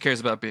think he just cares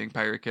about being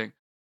pirate king.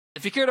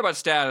 If he cared about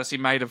status, he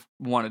might have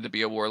wanted to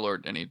be a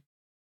warlord, and he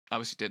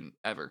obviously didn't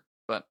ever.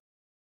 But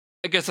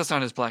I guess that's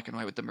not his black and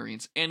white with the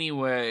Marines.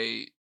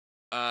 Anyway,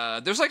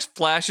 there's like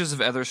flashes of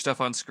other stuff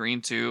on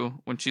screen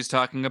too when she's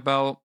talking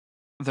about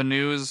the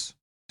news.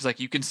 It's like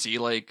you can see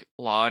like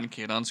Law and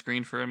Kid on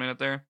screen for a minute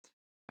there.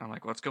 I'm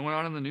like, what's going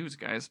on in the news,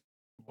 guys?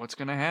 What's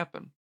gonna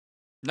happen?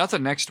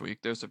 Nothing next week.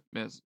 There's a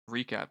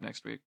recap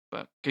next week,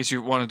 but in case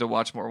you wanted to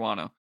watch more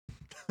Wano,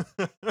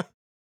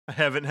 I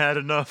haven't had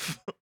enough.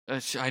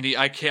 I need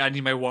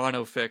my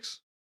Wano fix.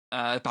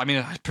 I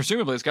mean,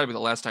 presumably it's got to be the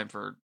last time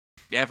for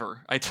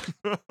ever.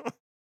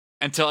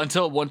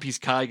 Until One Piece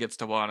Kai gets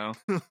to Wano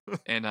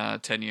in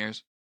 10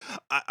 years.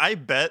 I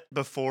bet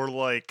before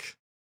like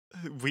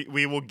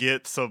we will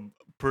get some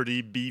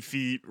pretty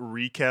beefy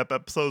recap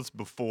episodes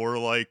before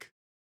like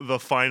the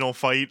final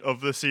fight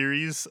of the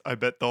series. I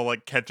bet they'll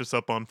like catch us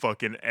up on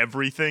fucking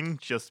everything.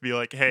 Just to be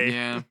like, hey,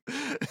 Yeah.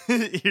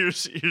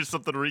 here's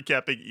something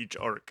recapping each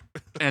arc.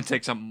 And it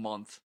takes a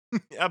month.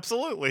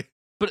 Absolutely.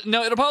 But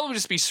no, it'll probably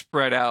just be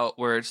spread out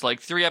where it's like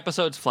 3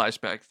 episodes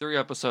flashback, 3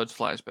 episodes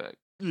flashback.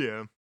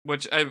 Yeah.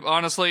 Which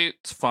honestly,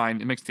 it's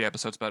fine. It makes the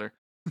episodes better.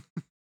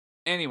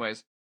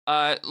 Anyways,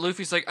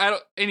 Luffy's like, I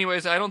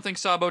don't think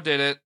Sabo did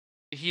it.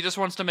 He just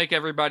wants to make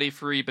everybody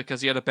free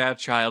because he had a bad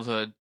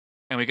childhood.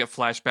 And we get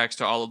flashbacks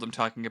to all of them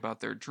talking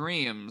about their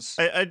dreams.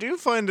 I do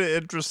find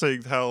it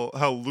interesting how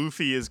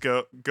Luffy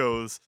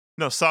goes,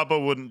 no,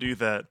 Sabo wouldn't do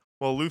that.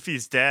 Well,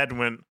 Luffy's dad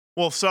went,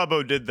 well, if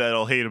Sabo did that,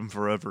 I'll hate him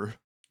forever.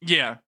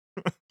 Yeah.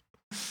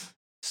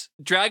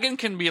 Dragon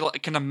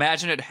can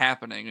imagine it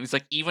happening, and he's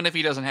like, even if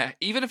he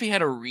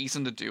had a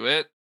reason to do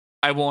it,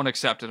 I won't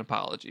accept an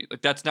apology.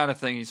 Like that's not a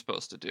thing he's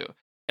supposed to do.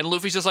 And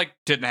Luffy's just like,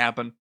 didn't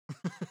happen.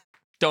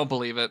 Don't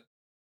believe it.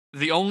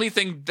 The only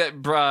thing that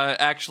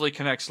actually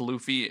connects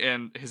Luffy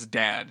and his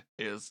dad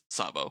is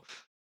Sabo.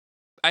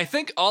 I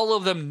think all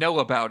of them know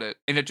about it,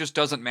 and it just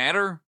doesn't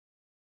matter.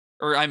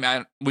 Or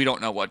we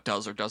don't know what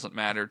does or doesn't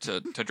matter to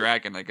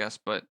Dragon, I guess,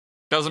 but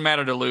doesn't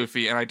matter to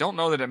Luffy, and I don't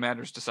know that it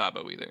matters to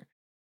Sabo either.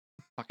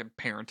 Fucking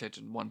parentage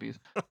in One Piece.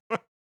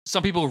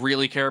 Some people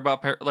really care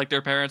about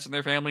their parents and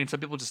their family, and some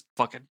people just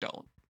fucking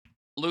don't.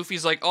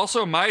 Luffy's like,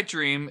 also my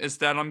dream is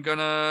that I'm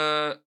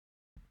gonna,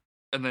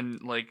 and then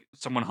like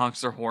someone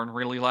honks their horn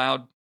really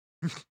loud,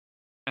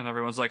 and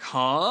everyone's like,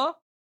 huh?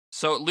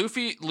 So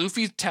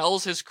Luffy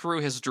tells his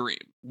crew his dream,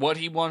 what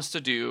he wants to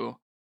do,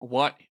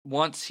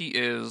 once he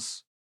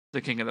is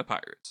the king of the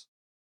pirates,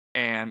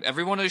 and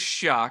everyone is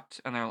shocked,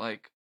 and they're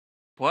like,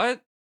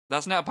 what?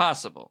 That's not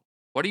possible.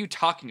 What are you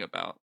talking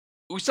about?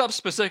 Usopp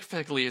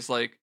specifically is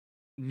like,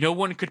 no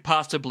one could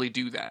possibly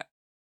do that.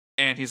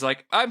 And he's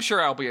like, I'm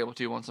sure I'll be able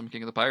to once I'm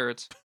king of the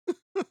pirates.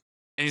 And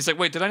he's like,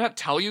 wait, did I not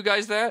tell you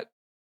guys that?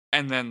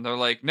 And then they're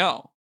like,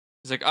 no.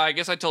 He's like, I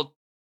guess I told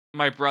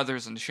my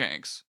brothers and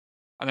Shanks.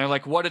 And they're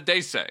like, what did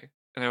they say?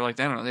 And they're like,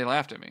 I don't know, they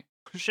laughed at me.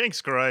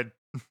 Shanks cried.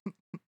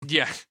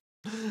 Yeah.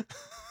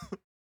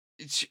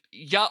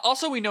 Yeah.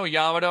 Also, we know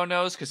Yamato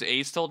knows because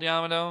Ace told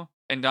Yamato.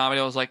 And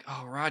Yamato was like,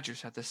 oh, Roger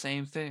said the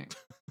same thing.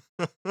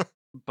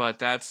 But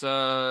that's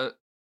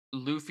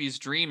Luffy's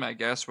dream, I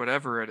guess,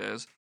 whatever it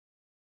is.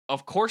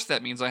 Of course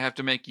that means I have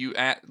to make you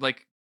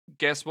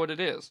guess what it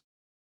is.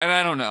 And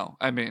I don't know.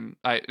 I mean,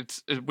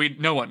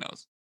 no one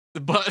knows.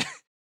 But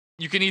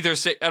you can either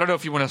say, I don't know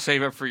if you want to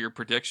save it for your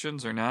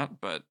predictions or not,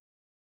 but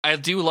I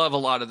do love a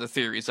lot of the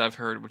theories I've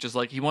heard, which is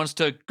like he wants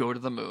to go to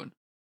the moon.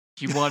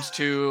 He wants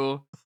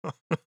to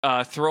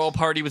throw a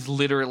party with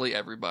literally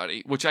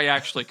everybody, which I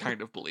actually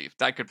kind of believe.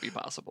 That could be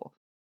possible.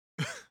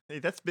 Hey,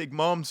 that's Big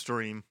Mom's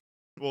dream.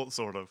 Well,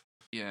 sort of.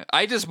 Yeah.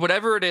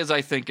 Whatever it is,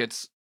 I think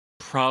it's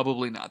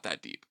probably not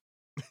that deep.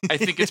 I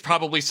think it's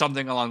probably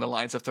something along the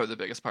lines of throw the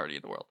biggest party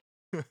in the world.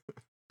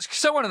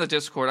 Someone in the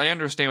Discord, I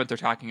understand what they're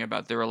talking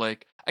about. They were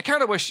like, I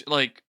kind of wish,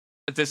 like,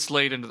 this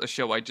late into the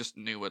show, I just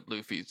knew what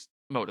Luffy's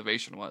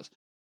motivation was.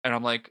 And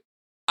I'm like,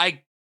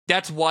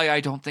 that's why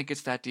I don't think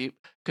it's that deep.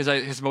 Because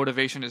his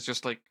motivation is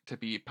just, like, to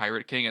be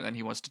Pirate King, and then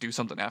he wants to do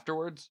something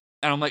afterwards.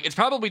 And I'm like, it's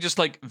probably just,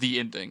 like, the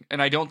ending.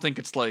 And I don't think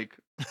it's, like,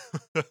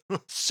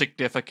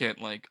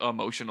 significant, like,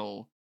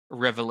 emotional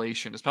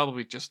revelation. It's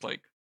probably just,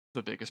 like,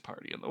 the biggest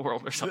party in the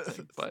world or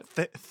something. But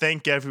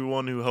Thank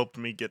everyone who helped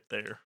me get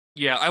there.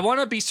 yeah, I want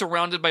to be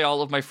surrounded by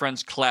all of my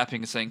friends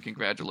clapping, saying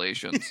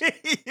congratulations.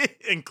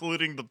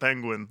 Including the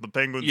penguin. The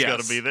penguin's got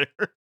to Yes. be there.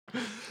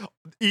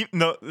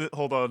 No,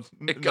 hold on.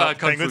 Kung Fu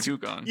penguins.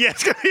 Dugong. Yeah,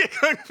 it's going to be a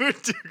Kung Fu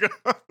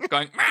Dugong.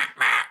 Going, "Mah,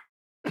 mah."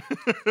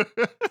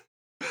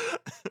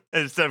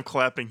 And instead of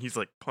clapping, he's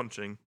like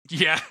punching.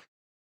 Yeah.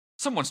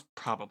 Someone's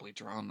probably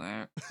drawn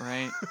that,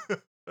 right?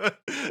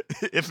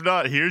 If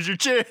not, here's your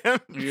chance.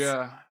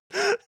 Yeah.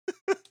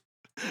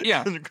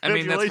 Yeah. I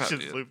mean, that's Congratulations,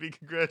 probably it. Luffy.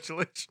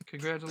 Congratulations.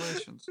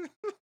 Congratulations.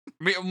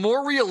 I mean,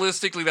 more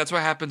realistically, that's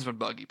what happens when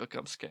Buggy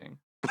becomes king.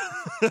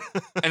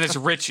 And it's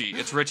Richie.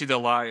 It's Richie the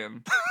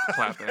lion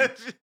clapping.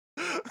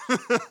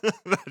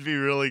 That'd be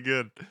really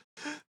good.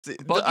 See,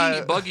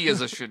 Buggy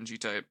is a Shinji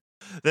type.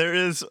 There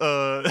is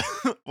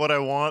what I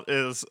want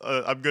is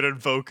I'm gonna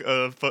invoke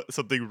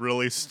something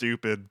really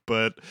stupid,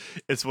 but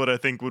it's what I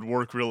think would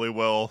work really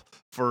well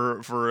for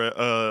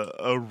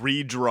a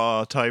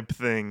redraw type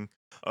thing.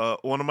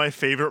 One of my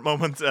favorite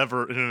moments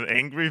ever in an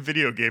angry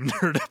video game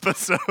nerd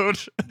episode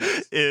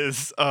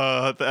is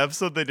the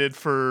episode they did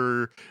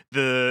for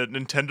the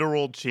Nintendo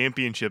World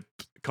Championship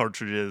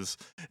cartridges.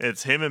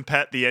 It's him and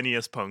Pat the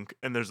NES punk,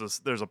 and there's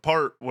a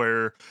part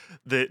where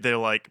they're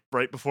like,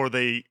 right before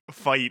they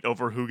fight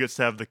over who gets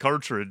to have the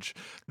cartridge,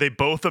 they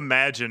both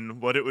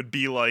imagine what it would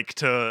be like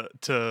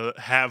to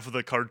have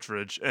the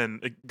cartridge,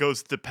 and it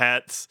goes to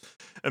Pat's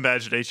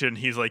imagination.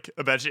 He's like,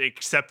 imagine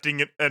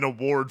accepting an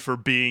award for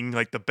being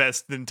like the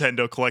best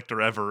Nintendo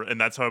collector ever, and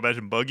that's how I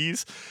imagine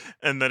Buggy's.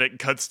 And then it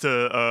cuts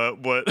to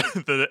what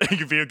the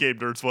video game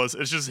nerds was.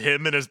 It's just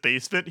him in his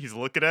basement. He's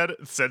looking at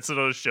it, sets it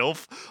on a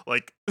shelf,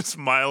 like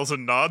smiles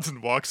and nods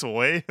and walks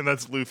away, and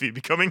that's Luffy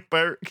becoming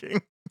Pirate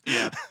King.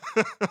 Yeah.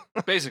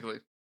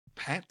 Basically.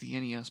 Pat the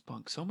NES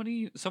punk. So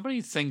many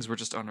things were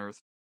just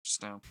unearthed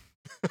just now.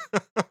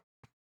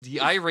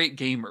 The irate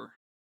gamer.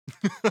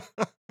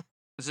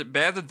 Is it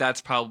bad that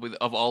that's probably,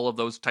 of all of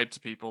those types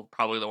of people,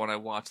 probably the one I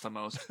watch the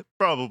most?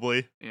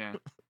 Probably. Yeah.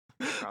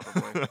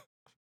 Probably.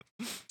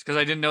 It's because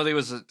I didn't know there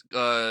was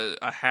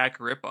a hack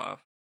ripoff.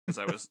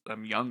 Because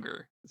I'm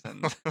younger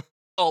than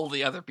all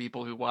the other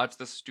people who watch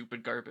this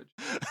stupid garbage.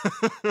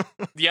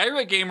 The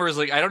irate gamer is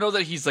like, I don't know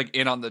that he's like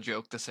in on the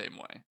joke the same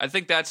way. I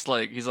think that's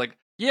like, he's like,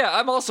 yeah,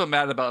 I'm also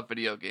mad about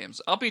video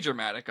games. I'll be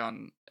dramatic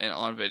on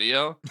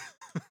video.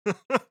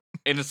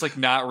 And it's like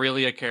not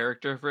really a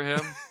character for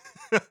him.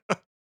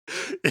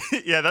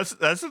 Yeah, that's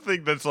the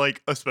thing that's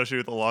like, especially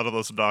with a lot of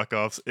those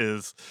knockoffs,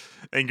 is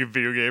Angry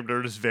Video Game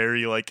Nerd is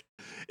very like,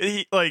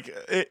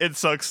 it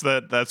sucks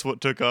that that's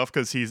what took off,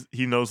 because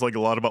he knows like a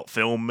lot about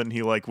film, and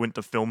he like went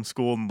to film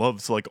school and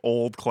loves like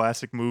old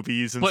classic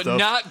movies and but stuff.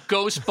 Not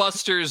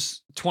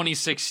Ghostbusters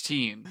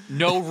 2016.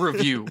 No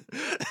review.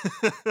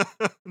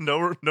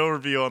 No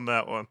review on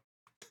that one.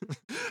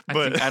 I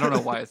don't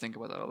know why I think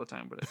about that all the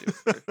time, but I do.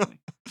 It's very funny.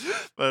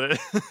 But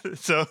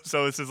so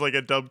it's just like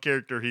a dumb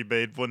character he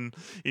made when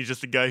he's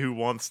just a guy who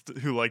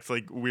likes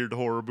like weird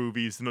horror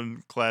movies and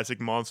then classic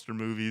monster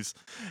movies,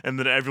 and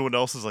then everyone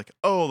else is like,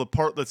 oh, the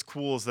part that's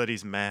cool is that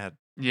he's mad.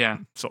 Yeah.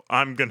 So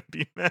I'm gonna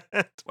be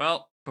mad.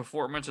 Well,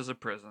 performance is a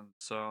prison,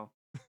 so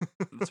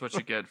that's what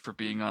you get for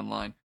being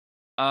online.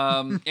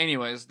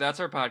 Anyways, that's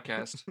our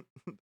podcast.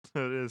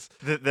 It is.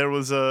 There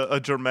was a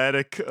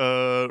dramatic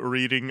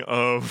reading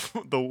of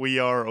the We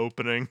Are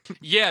opening.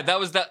 Yeah, that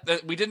was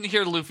that. We didn't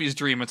hear Luffy's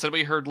dream. Instead,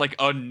 we heard like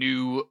a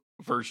new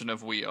version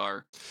of We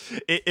Are.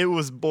 It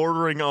was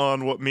bordering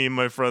on what me and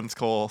my friends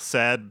call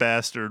sad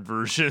bastard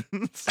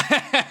versions.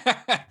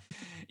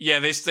 Yeah,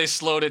 they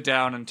slowed it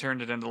down and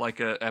turned it into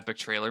like a epic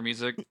trailer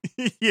music.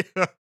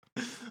 Yeah.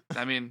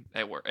 I mean,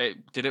 it worked.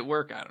 Did it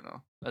work? I don't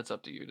know. That's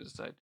up to you to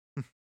decide.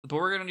 But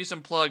we're going to do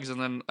some plugs,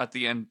 and then at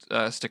the end,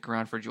 stick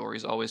around for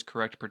Jory's always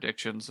correct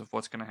predictions of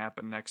what's going to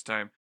happen next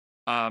time.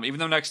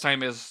 Even though next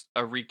time is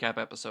a recap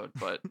episode,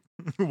 but...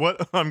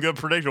 What? I'm going to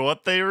predict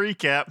what they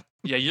recap.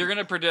 Yeah, you're going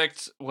to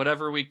predict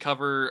whatever we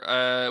cover.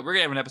 We're going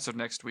to have an episode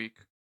next week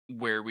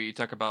where we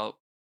talk about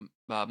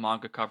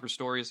manga cover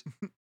stories.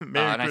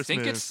 Merry and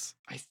Christmas.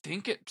 I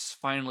think it's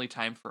finally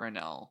time for an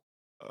L.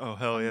 Oh,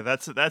 hell yeah.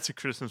 That's a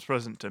Christmas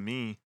present to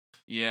me.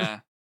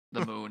 Yeah,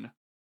 the moon.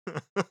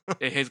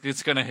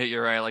 It's gonna hit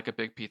your eye like a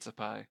big pizza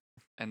pie,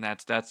 and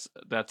that's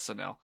an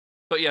L.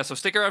 But yeah, so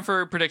stick around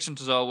for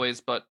predictions as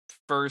always. But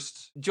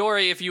first,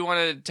 Jory, if you want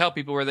to tell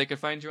people where they can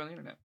find you on the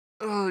internet.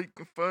 You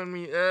can find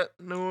me at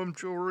Noam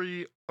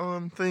Jory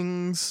on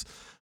things.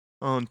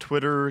 On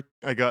Twitter,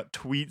 I got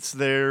tweets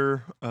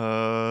there.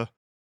 On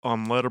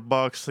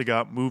Letterboxd, I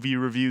got movie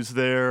reviews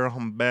there.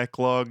 I'm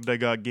backlogged, I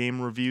got game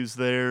reviews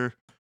there.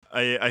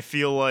 I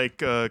feel like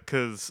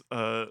because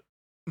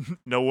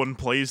no one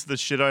plays the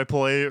shit I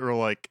play, or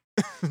like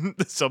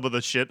some of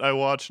the shit I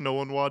watch no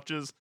one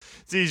watches,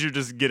 it's easier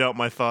just to get out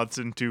my thoughts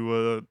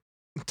into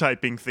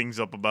typing things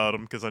up about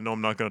them, because I know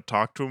I'm not going to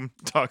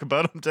talk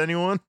about them to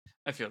anyone.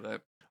 I feel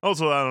that.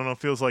 Also, I don't know,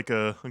 feels like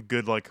a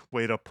good like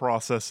way to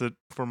process it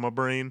for my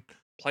brain.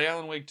 Play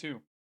Alan Wake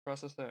 2.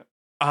 Process that.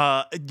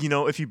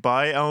 If you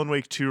buy Alan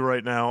Wake 2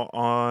 right now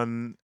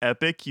on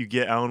Epic, you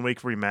get Alan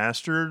Wake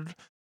Remastered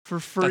for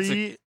That's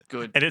free.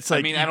 good. And it's I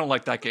like mean, I don't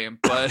like that game,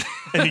 but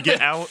and you get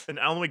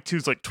Alan Wake 2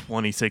 is like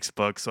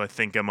 $26, so I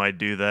think I might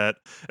do that,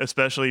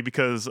 especially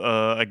because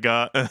I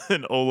got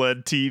an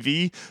OLED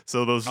TV,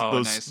 so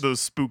nice.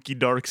 those spooky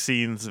dark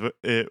scenes on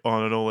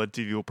an OLED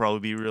TV will probably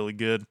be really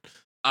good.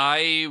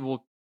 I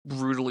will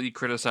brutally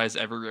criticize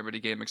every Remedy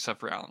game except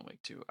for Alan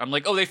Wake 2. I'm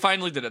like, oh, they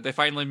finally did it. They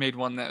finally made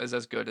one that is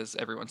as good as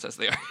everyone says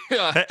they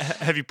are.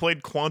 Have you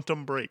played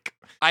Quantum Break?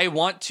 I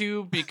want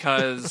to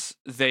because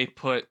they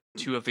put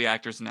two of the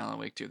actors in Alan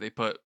Wake 2. They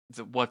put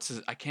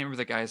I can't remember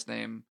the guy's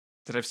name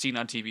that I've seen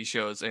on TV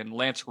shows, and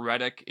Lance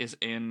Reddick is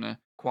in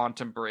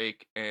Quantum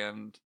Break,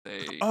 and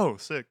Oh,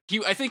 sick.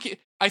 I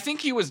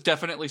think he was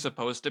definitely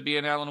supposed to be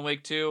in Alan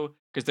Wake 2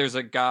 because there's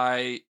a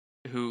guy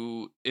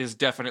who is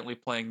definitely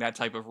playing that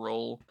type of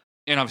role.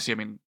 And obviously, I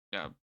mean,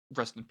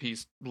 rest in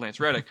peace, Lance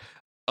Reddick.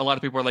 A lot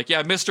of people are like,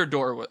 yeah, Mr.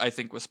 Door, I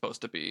think, was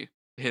supposed to be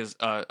his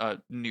a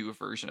new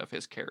version of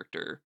his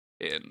character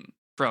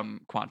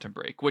from Quantum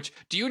Break. Which,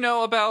 do you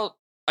know about?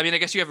 I mean, I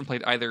guess you haven't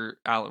played either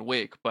Alan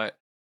Wake, but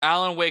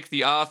Alan Wake,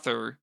 the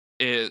author,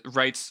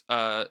 writes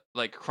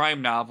like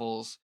crime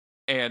novels,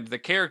 and the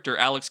character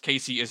Alex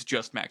Casey is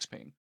just Max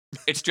Payne.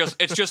 It's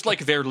just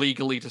like they're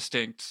legally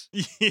distinct.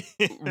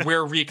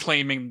 We're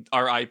reclaiming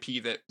our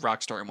IP that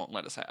Rockstar won't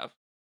let us have.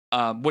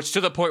 Which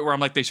to the point where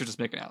I'm like, they should just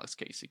make an Alex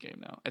Casey game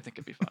now. I think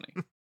it'd be funny.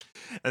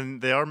 And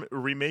they are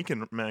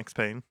remaking Max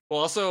Payne. Well,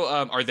 also,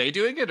 are they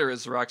doing it or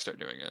is Rockstar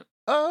doing it?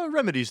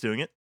 Remedy's doing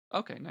it.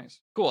 Okay,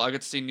 nice, cool. I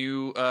get to see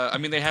new. I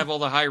mean, they have all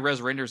the high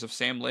res renders of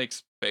Sam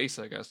Lake's face,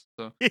 I guess.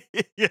 So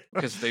Yeah.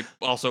 because they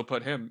also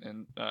put him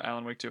in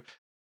Alan Wake 2.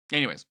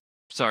 Anyways,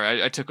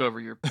 sorry, I took over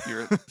your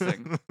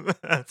thing.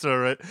 That's all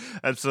right.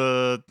 That's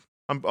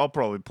I'll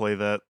probably play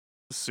that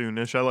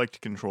soonish. I like to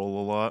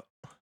control a lot.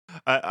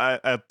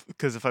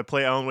 Because if I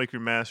play Alan Wake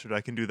Remastered,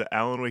 I can do the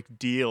Alan Wake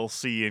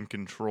DLC in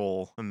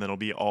Control, and then it'll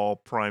be all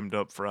primed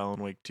up for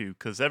Alan Wake 2,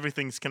 because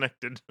everything's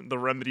connected. The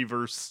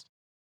Remedyverse.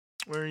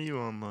 Where are you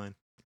online?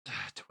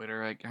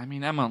 Twitter. I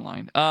mean, I'm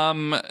online.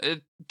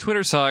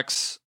 Twitter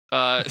sucks.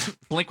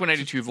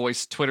 Blink-182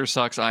 voice. Twitter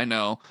sucks. I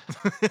know.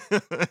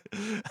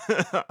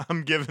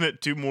 I'm giving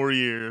it 2 more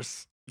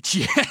years.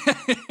 Yeah,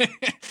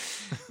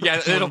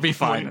 yeah, it'll be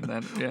fine. And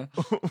then, yeah,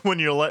 when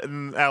you're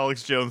letting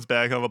Alex Jones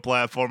back on the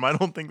platform, I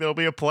don't think there'll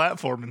be a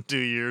platform in 2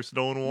 years.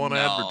 No one will want to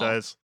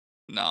advertise.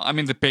 No, I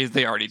mean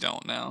they already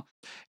don't now.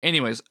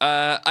 Anyways,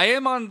 I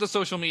am on the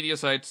social media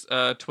sites,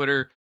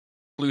 Twitter,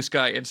 Blue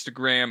Sky,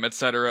 Instagram,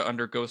 etc.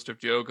 under Ghost of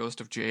Joe,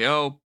 Ghost of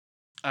Jo.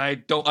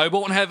 I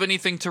won't have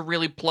anything to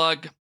really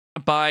plug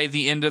by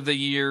the end of the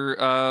year.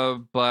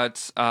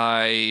 But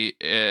I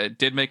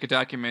did make a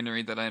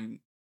documentary that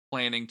I'm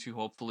planning to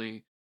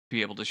hopefully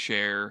be able to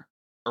share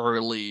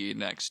early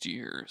next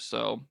year.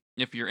 So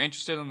if you're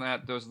interested in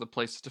that, those are the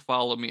places to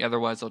follow me.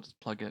 Otherwise, I'll just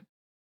plug it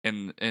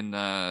in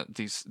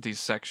these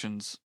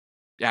sections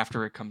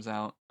after it comes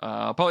out.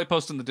 I'll probably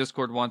post in the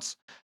Discord once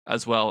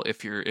as well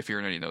if you're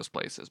in any of those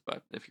places.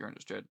 But if you're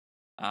interested,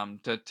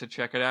 to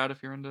check it out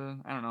if you're into,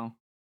 I don't know,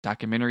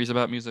 documentaries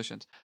about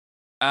musicians.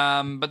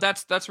 But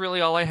that's really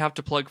all I have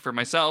to plug for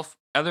myself.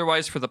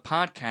 Otherwise, for the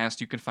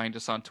podcast, you can find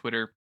us on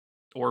Twitter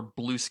or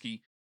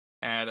Bluesky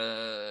at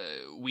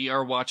we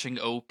are watching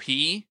OP.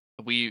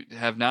 We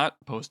have not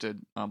posted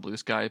on Blue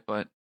Sky,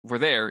 but we're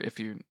there if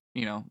you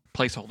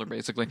placeholder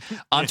basically.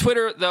 On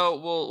Twitter though,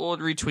 we'll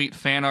retweet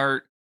fan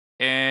art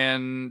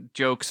and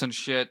jokes and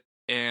shit,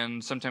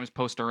 and sometimes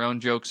post our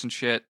own jokes and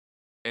shit,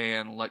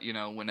 and let you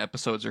know when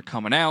episodes are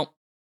coming out.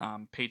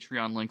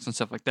 Patreon links and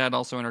stuff like that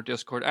also in our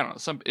Discord. I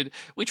don't know.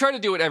 We try to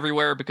do it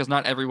everywhere because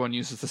not everyone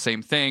uses the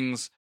same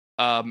things.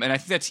 And I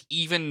think that's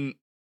even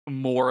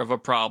more of a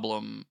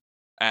problem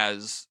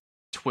as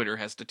Twitter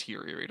has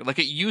deteriorated. Like,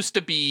 it used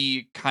to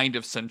be kind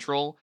of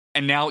central,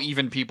 and now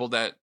even people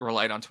that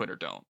relied on Twitter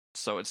don't.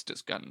 So it's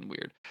just gotten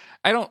weird.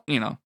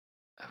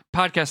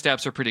 Podcast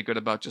apps are pretty good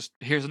about just,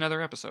 here's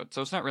another episode.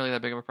 So it's not really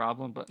that big of a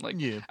problem, but I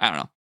don't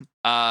know.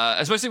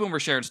 Especially when we're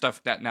sharing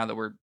stuff that now that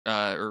we're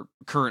or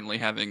currently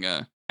having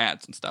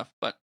ads and stuff.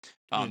 But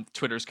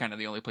Twitter's kind of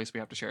the only place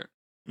we have to share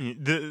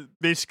it.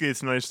 Basically,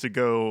 it's nice to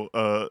go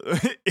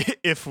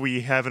if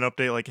we have an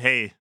update like,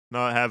 hey,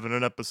 not having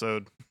an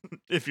episode.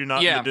 If you're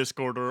not in the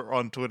Discord or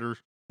on Twitter,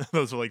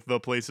 those are like the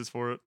places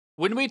for it.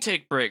 When we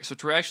take breaks,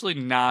 which we're actually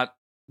not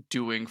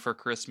doing for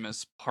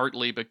Christmas,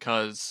 partly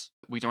because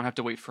we don't have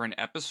to wait for an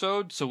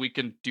episode, so we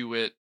can do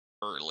it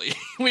early.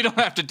 We don't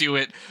have to do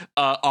it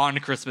on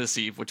Christmas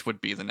Eve, which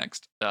would be the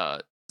next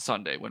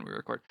Sunday when we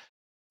record.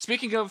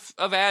 Speaking of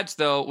ads,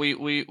 though, we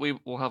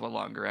will have a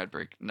longer ad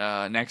break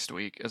next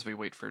week as we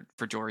wait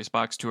for Jory's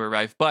box to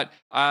arrive. But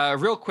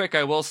real quick,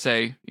 I will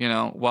say,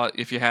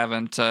 if you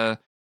haven't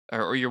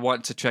or you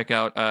want to check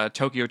out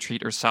Tokyo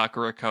Treat or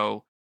Sakura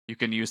Co., you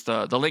can use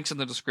the links in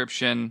the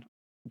description,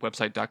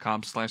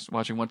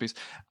 website.com/watching One Piece,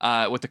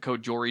 with the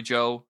code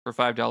JoryJoe for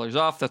 $5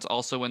 off. That's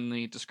also in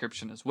the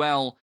description as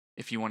well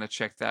if you want to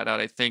check that out.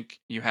 I think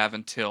you have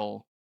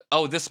until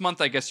Oh, this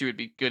month I guess you would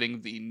be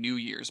getting the New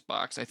Year's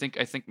box. I think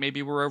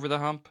maybe we're over the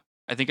hump.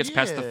 I think it's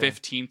past the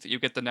 15th that you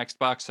get the next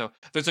box. So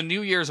there's a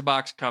New Year's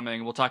box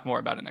coming. We'll talk more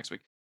about it next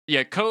week.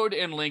 Yeah, code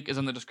and link is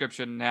in the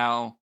description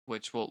now,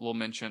 which we'll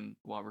mention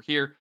while we're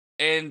here.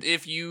 And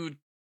if you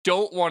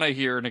don't want to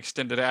hear an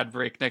extended ad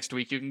break next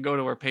week, you can go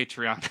to our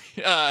Patreon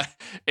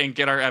and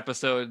get our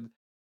episode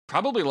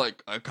probably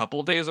like a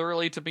couple days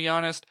early, to be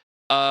honest,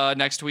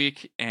 next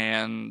week.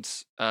 And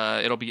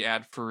it'll be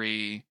ad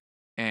free.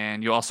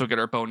 And you also get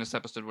our bonus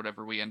episode,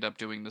 whatever we end up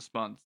doing this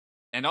month.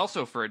 And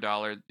also for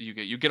 $1,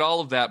 you get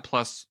all of that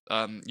plus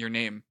your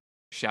name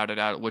shouted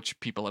out, which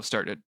people have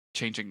started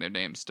changing their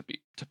names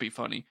to be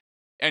funny.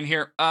 And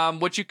here,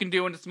 what you can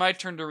do, and it's my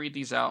turn to read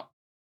these out.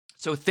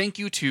 So thank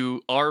you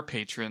to our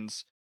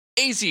patrons: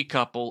 AZ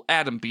Couple,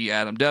 Adam B,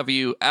 Adam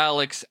W,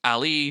 Alex,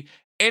 Ali,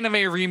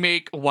 Anime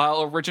Remake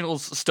While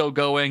Originals Still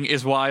Going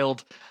is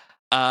Wild,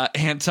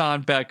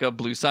 Anton, Becca,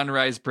 Blue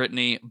Sunrise,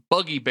 Brittany,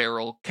 Buggy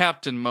Barrel,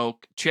 Captain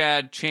Moke,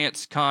 Chad,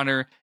 Chance,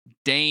 Connor,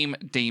 Dame,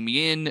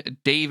 Damien,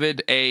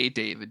 David A,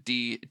 David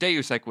D,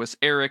 Deus Equus,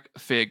 Eric,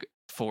 Fig,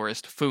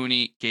 Forrest,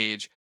 Fooney,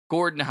 Gage,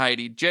 Gordon,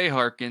 Heidi, Jay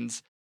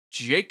Harkins,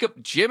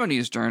 Jacob,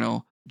 Jiminy's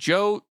Journal,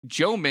 Joe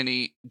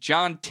Mini,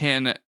 John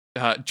 10,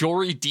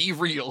 Jory D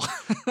Real,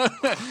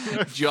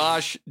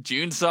 Josh,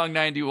 June Song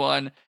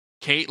 91,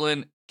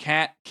 Caitlin,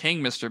 Kat,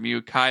 King, Mr.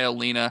 Mew, Kyle,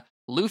 Lena,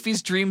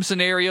 Luffy's Dream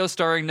Scenario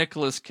starring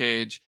Nicolas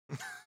Cage,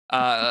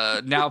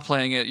 now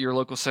playing at your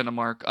local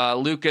Cinemark,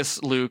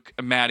 Lucas, Luke,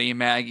 Maddie,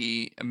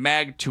 Maggie,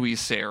 Mag Tui,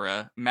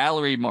 Sarah,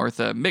 Mallory,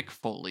 Martha, Mick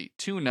Foley,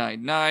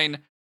 299,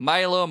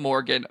 Milo,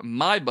 Morgan,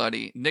 My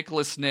Buddy,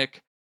 Nicholas,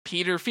 Nick,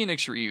 Peter,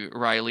 Phoenix Ryu,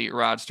 Riley,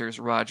 Rodsters,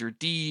 Roger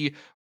D,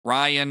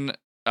 Ryan,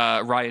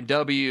 Ryan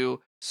W,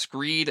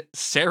 Screed,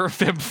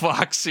 Seraphim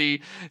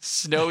Foxy,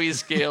 Snowy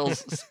Scales,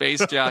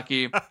 Space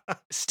Jockey,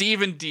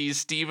 Stephen D,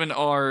 Stephen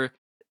R,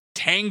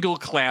 Tangle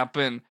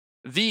Clappin',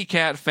 The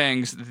Cat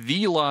Fangs,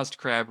 The Lost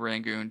Crab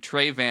Rangoon,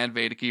 Trey Van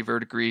Vedeke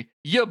Verdigris,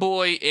 Ya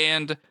Boy,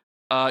 and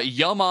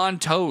Yum on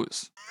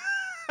Toes.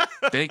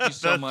 Thank you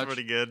so much. That's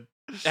pretty good.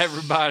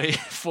 Everybody,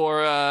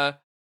 for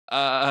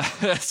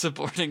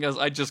supporting us.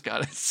 I just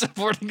got it.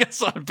 Supporting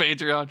us on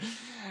Patreon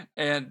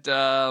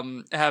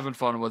and having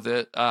fun with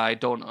it. I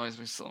don't know.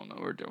 We still don't know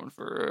what we're doing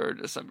for our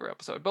December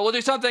episode, but we'll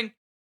do something.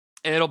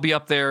 It'll be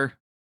up there.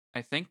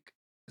 I think.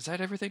 Is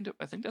that everything?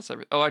 I think that's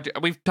everything. Oh,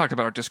 we've talked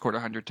about our Discord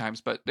 100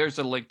 times, but there's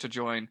a link to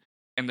join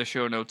in the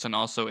show notes and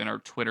also in our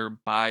Twitter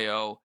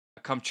bio.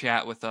 Come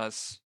chat with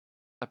us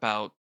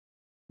about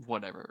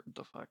whatever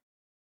the fuck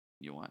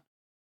you want.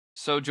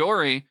 So,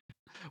 Jory,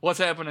 what's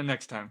happening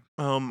next time?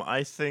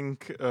 I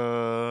think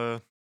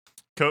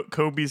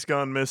Kobe's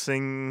gone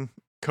missing.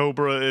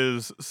 Cobra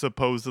is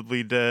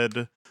supposedly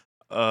dead.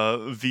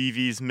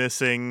 Vivi's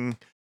missing.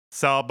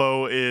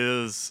 Sabo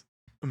is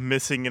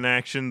missing in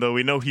action, though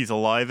we know he's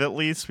alive at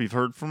least. We've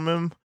heard from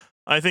him.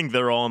 I think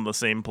they're all in the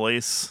same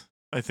place.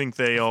 I think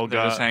they're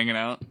just hanging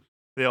out.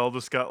 They all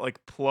just got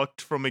like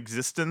plucked from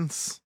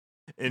existence.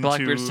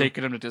 Blackbeard's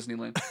taking him to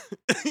Disneyland.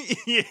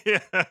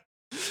 Yeah.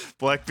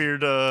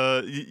 Blackbeard's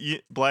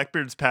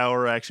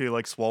power actually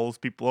like swallows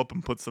people up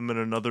and puts them in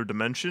another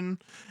dimension,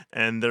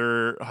 and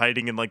they're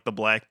hiding in like the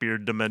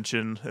Blackbeard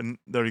dimension, and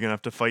they're gonna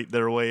have to fight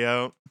their way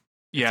out.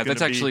 Yeah,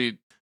 that's actually.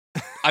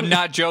 I'm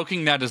not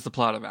joking. That is the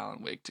plot of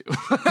Alan Wake 2.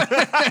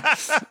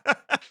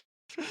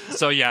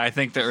 So yeah, I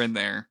think they're in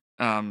there,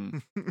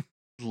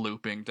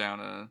 looping down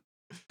a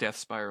death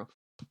spiral.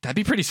 That'd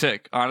be pretty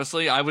sick.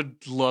 Honestly, I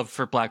would love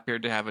for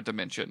Blackbeard to have a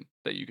dimension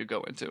that you could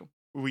go into.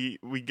 We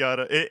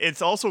gotta.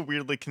 It's also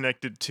weirdly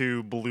connected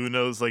to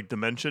Balluno's like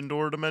dimension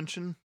door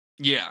dimension.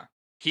 Yeah,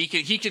 he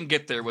can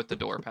get there with the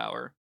door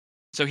power.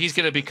 So he's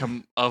gonna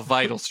become a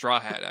vital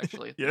Straw Hat,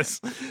 actually. Yes,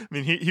 I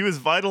mean he was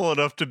vital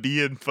enough to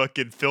be in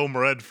fucking Film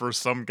Red for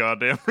some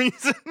goddamn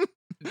reason.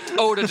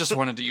 Oda just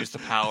wanted to use the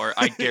power.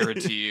 I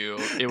guarantee you,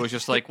 it was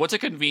just like, what's a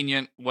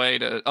convenient way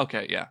to?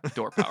 Okay, yeah,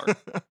 door power.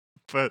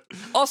 But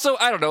also,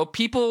 I don't know.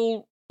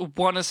 People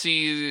want to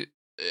see.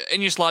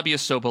 Enies Lobby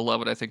is so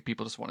beloved, I think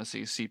people just want to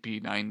see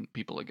CP9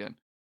 people again.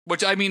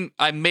 Which, I mean,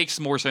 makes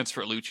more sense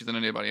for Lucci than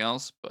anybody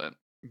else, but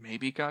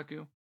maybe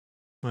Kaku.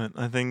 But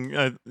I think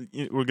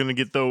we're going to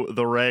get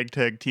the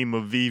ragtag team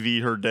of Vivi,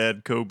 her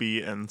dad,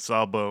 Kobe, and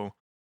Sabo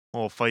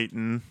all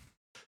fighting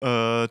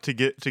to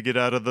get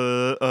out of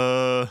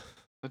the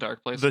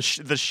dark place?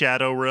 The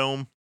Shadow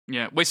Realm.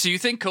 Yeah. Wait, so you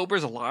think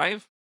Cobra's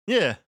alive?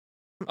 Yeah.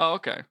 Oh,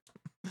 okay.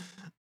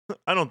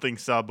 I don't think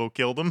Sabo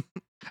killed him.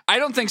 I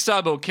don't think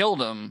Sabo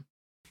killed him.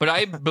 But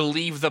I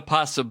believe the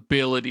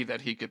possibility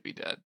that he could be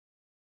dead.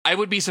 I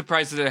would be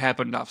surprised that it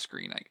happened off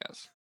screen, I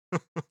guess.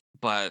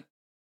 But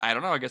I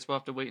don't know. I guess we'll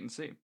have to wait and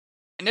see.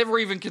 I never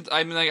even.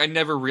 I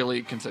never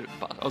really considered it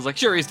possible. I was like,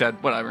 sure, he's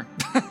dead. Whatever.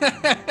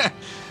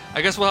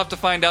 I guess we'll have to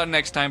find out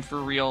next time for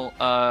real.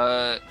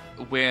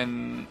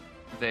 When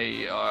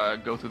they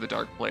go through the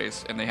dark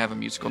place and they have a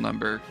musical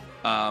number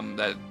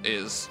that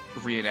is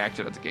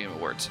reenacted at the Game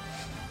Awards.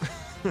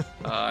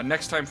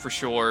 Next time for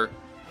sure.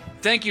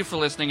 Thank you for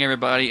listening,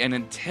 everybody, and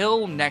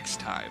until next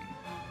time,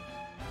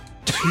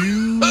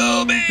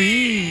 to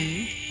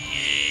be.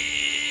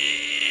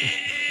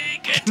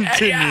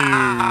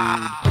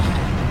 Continued.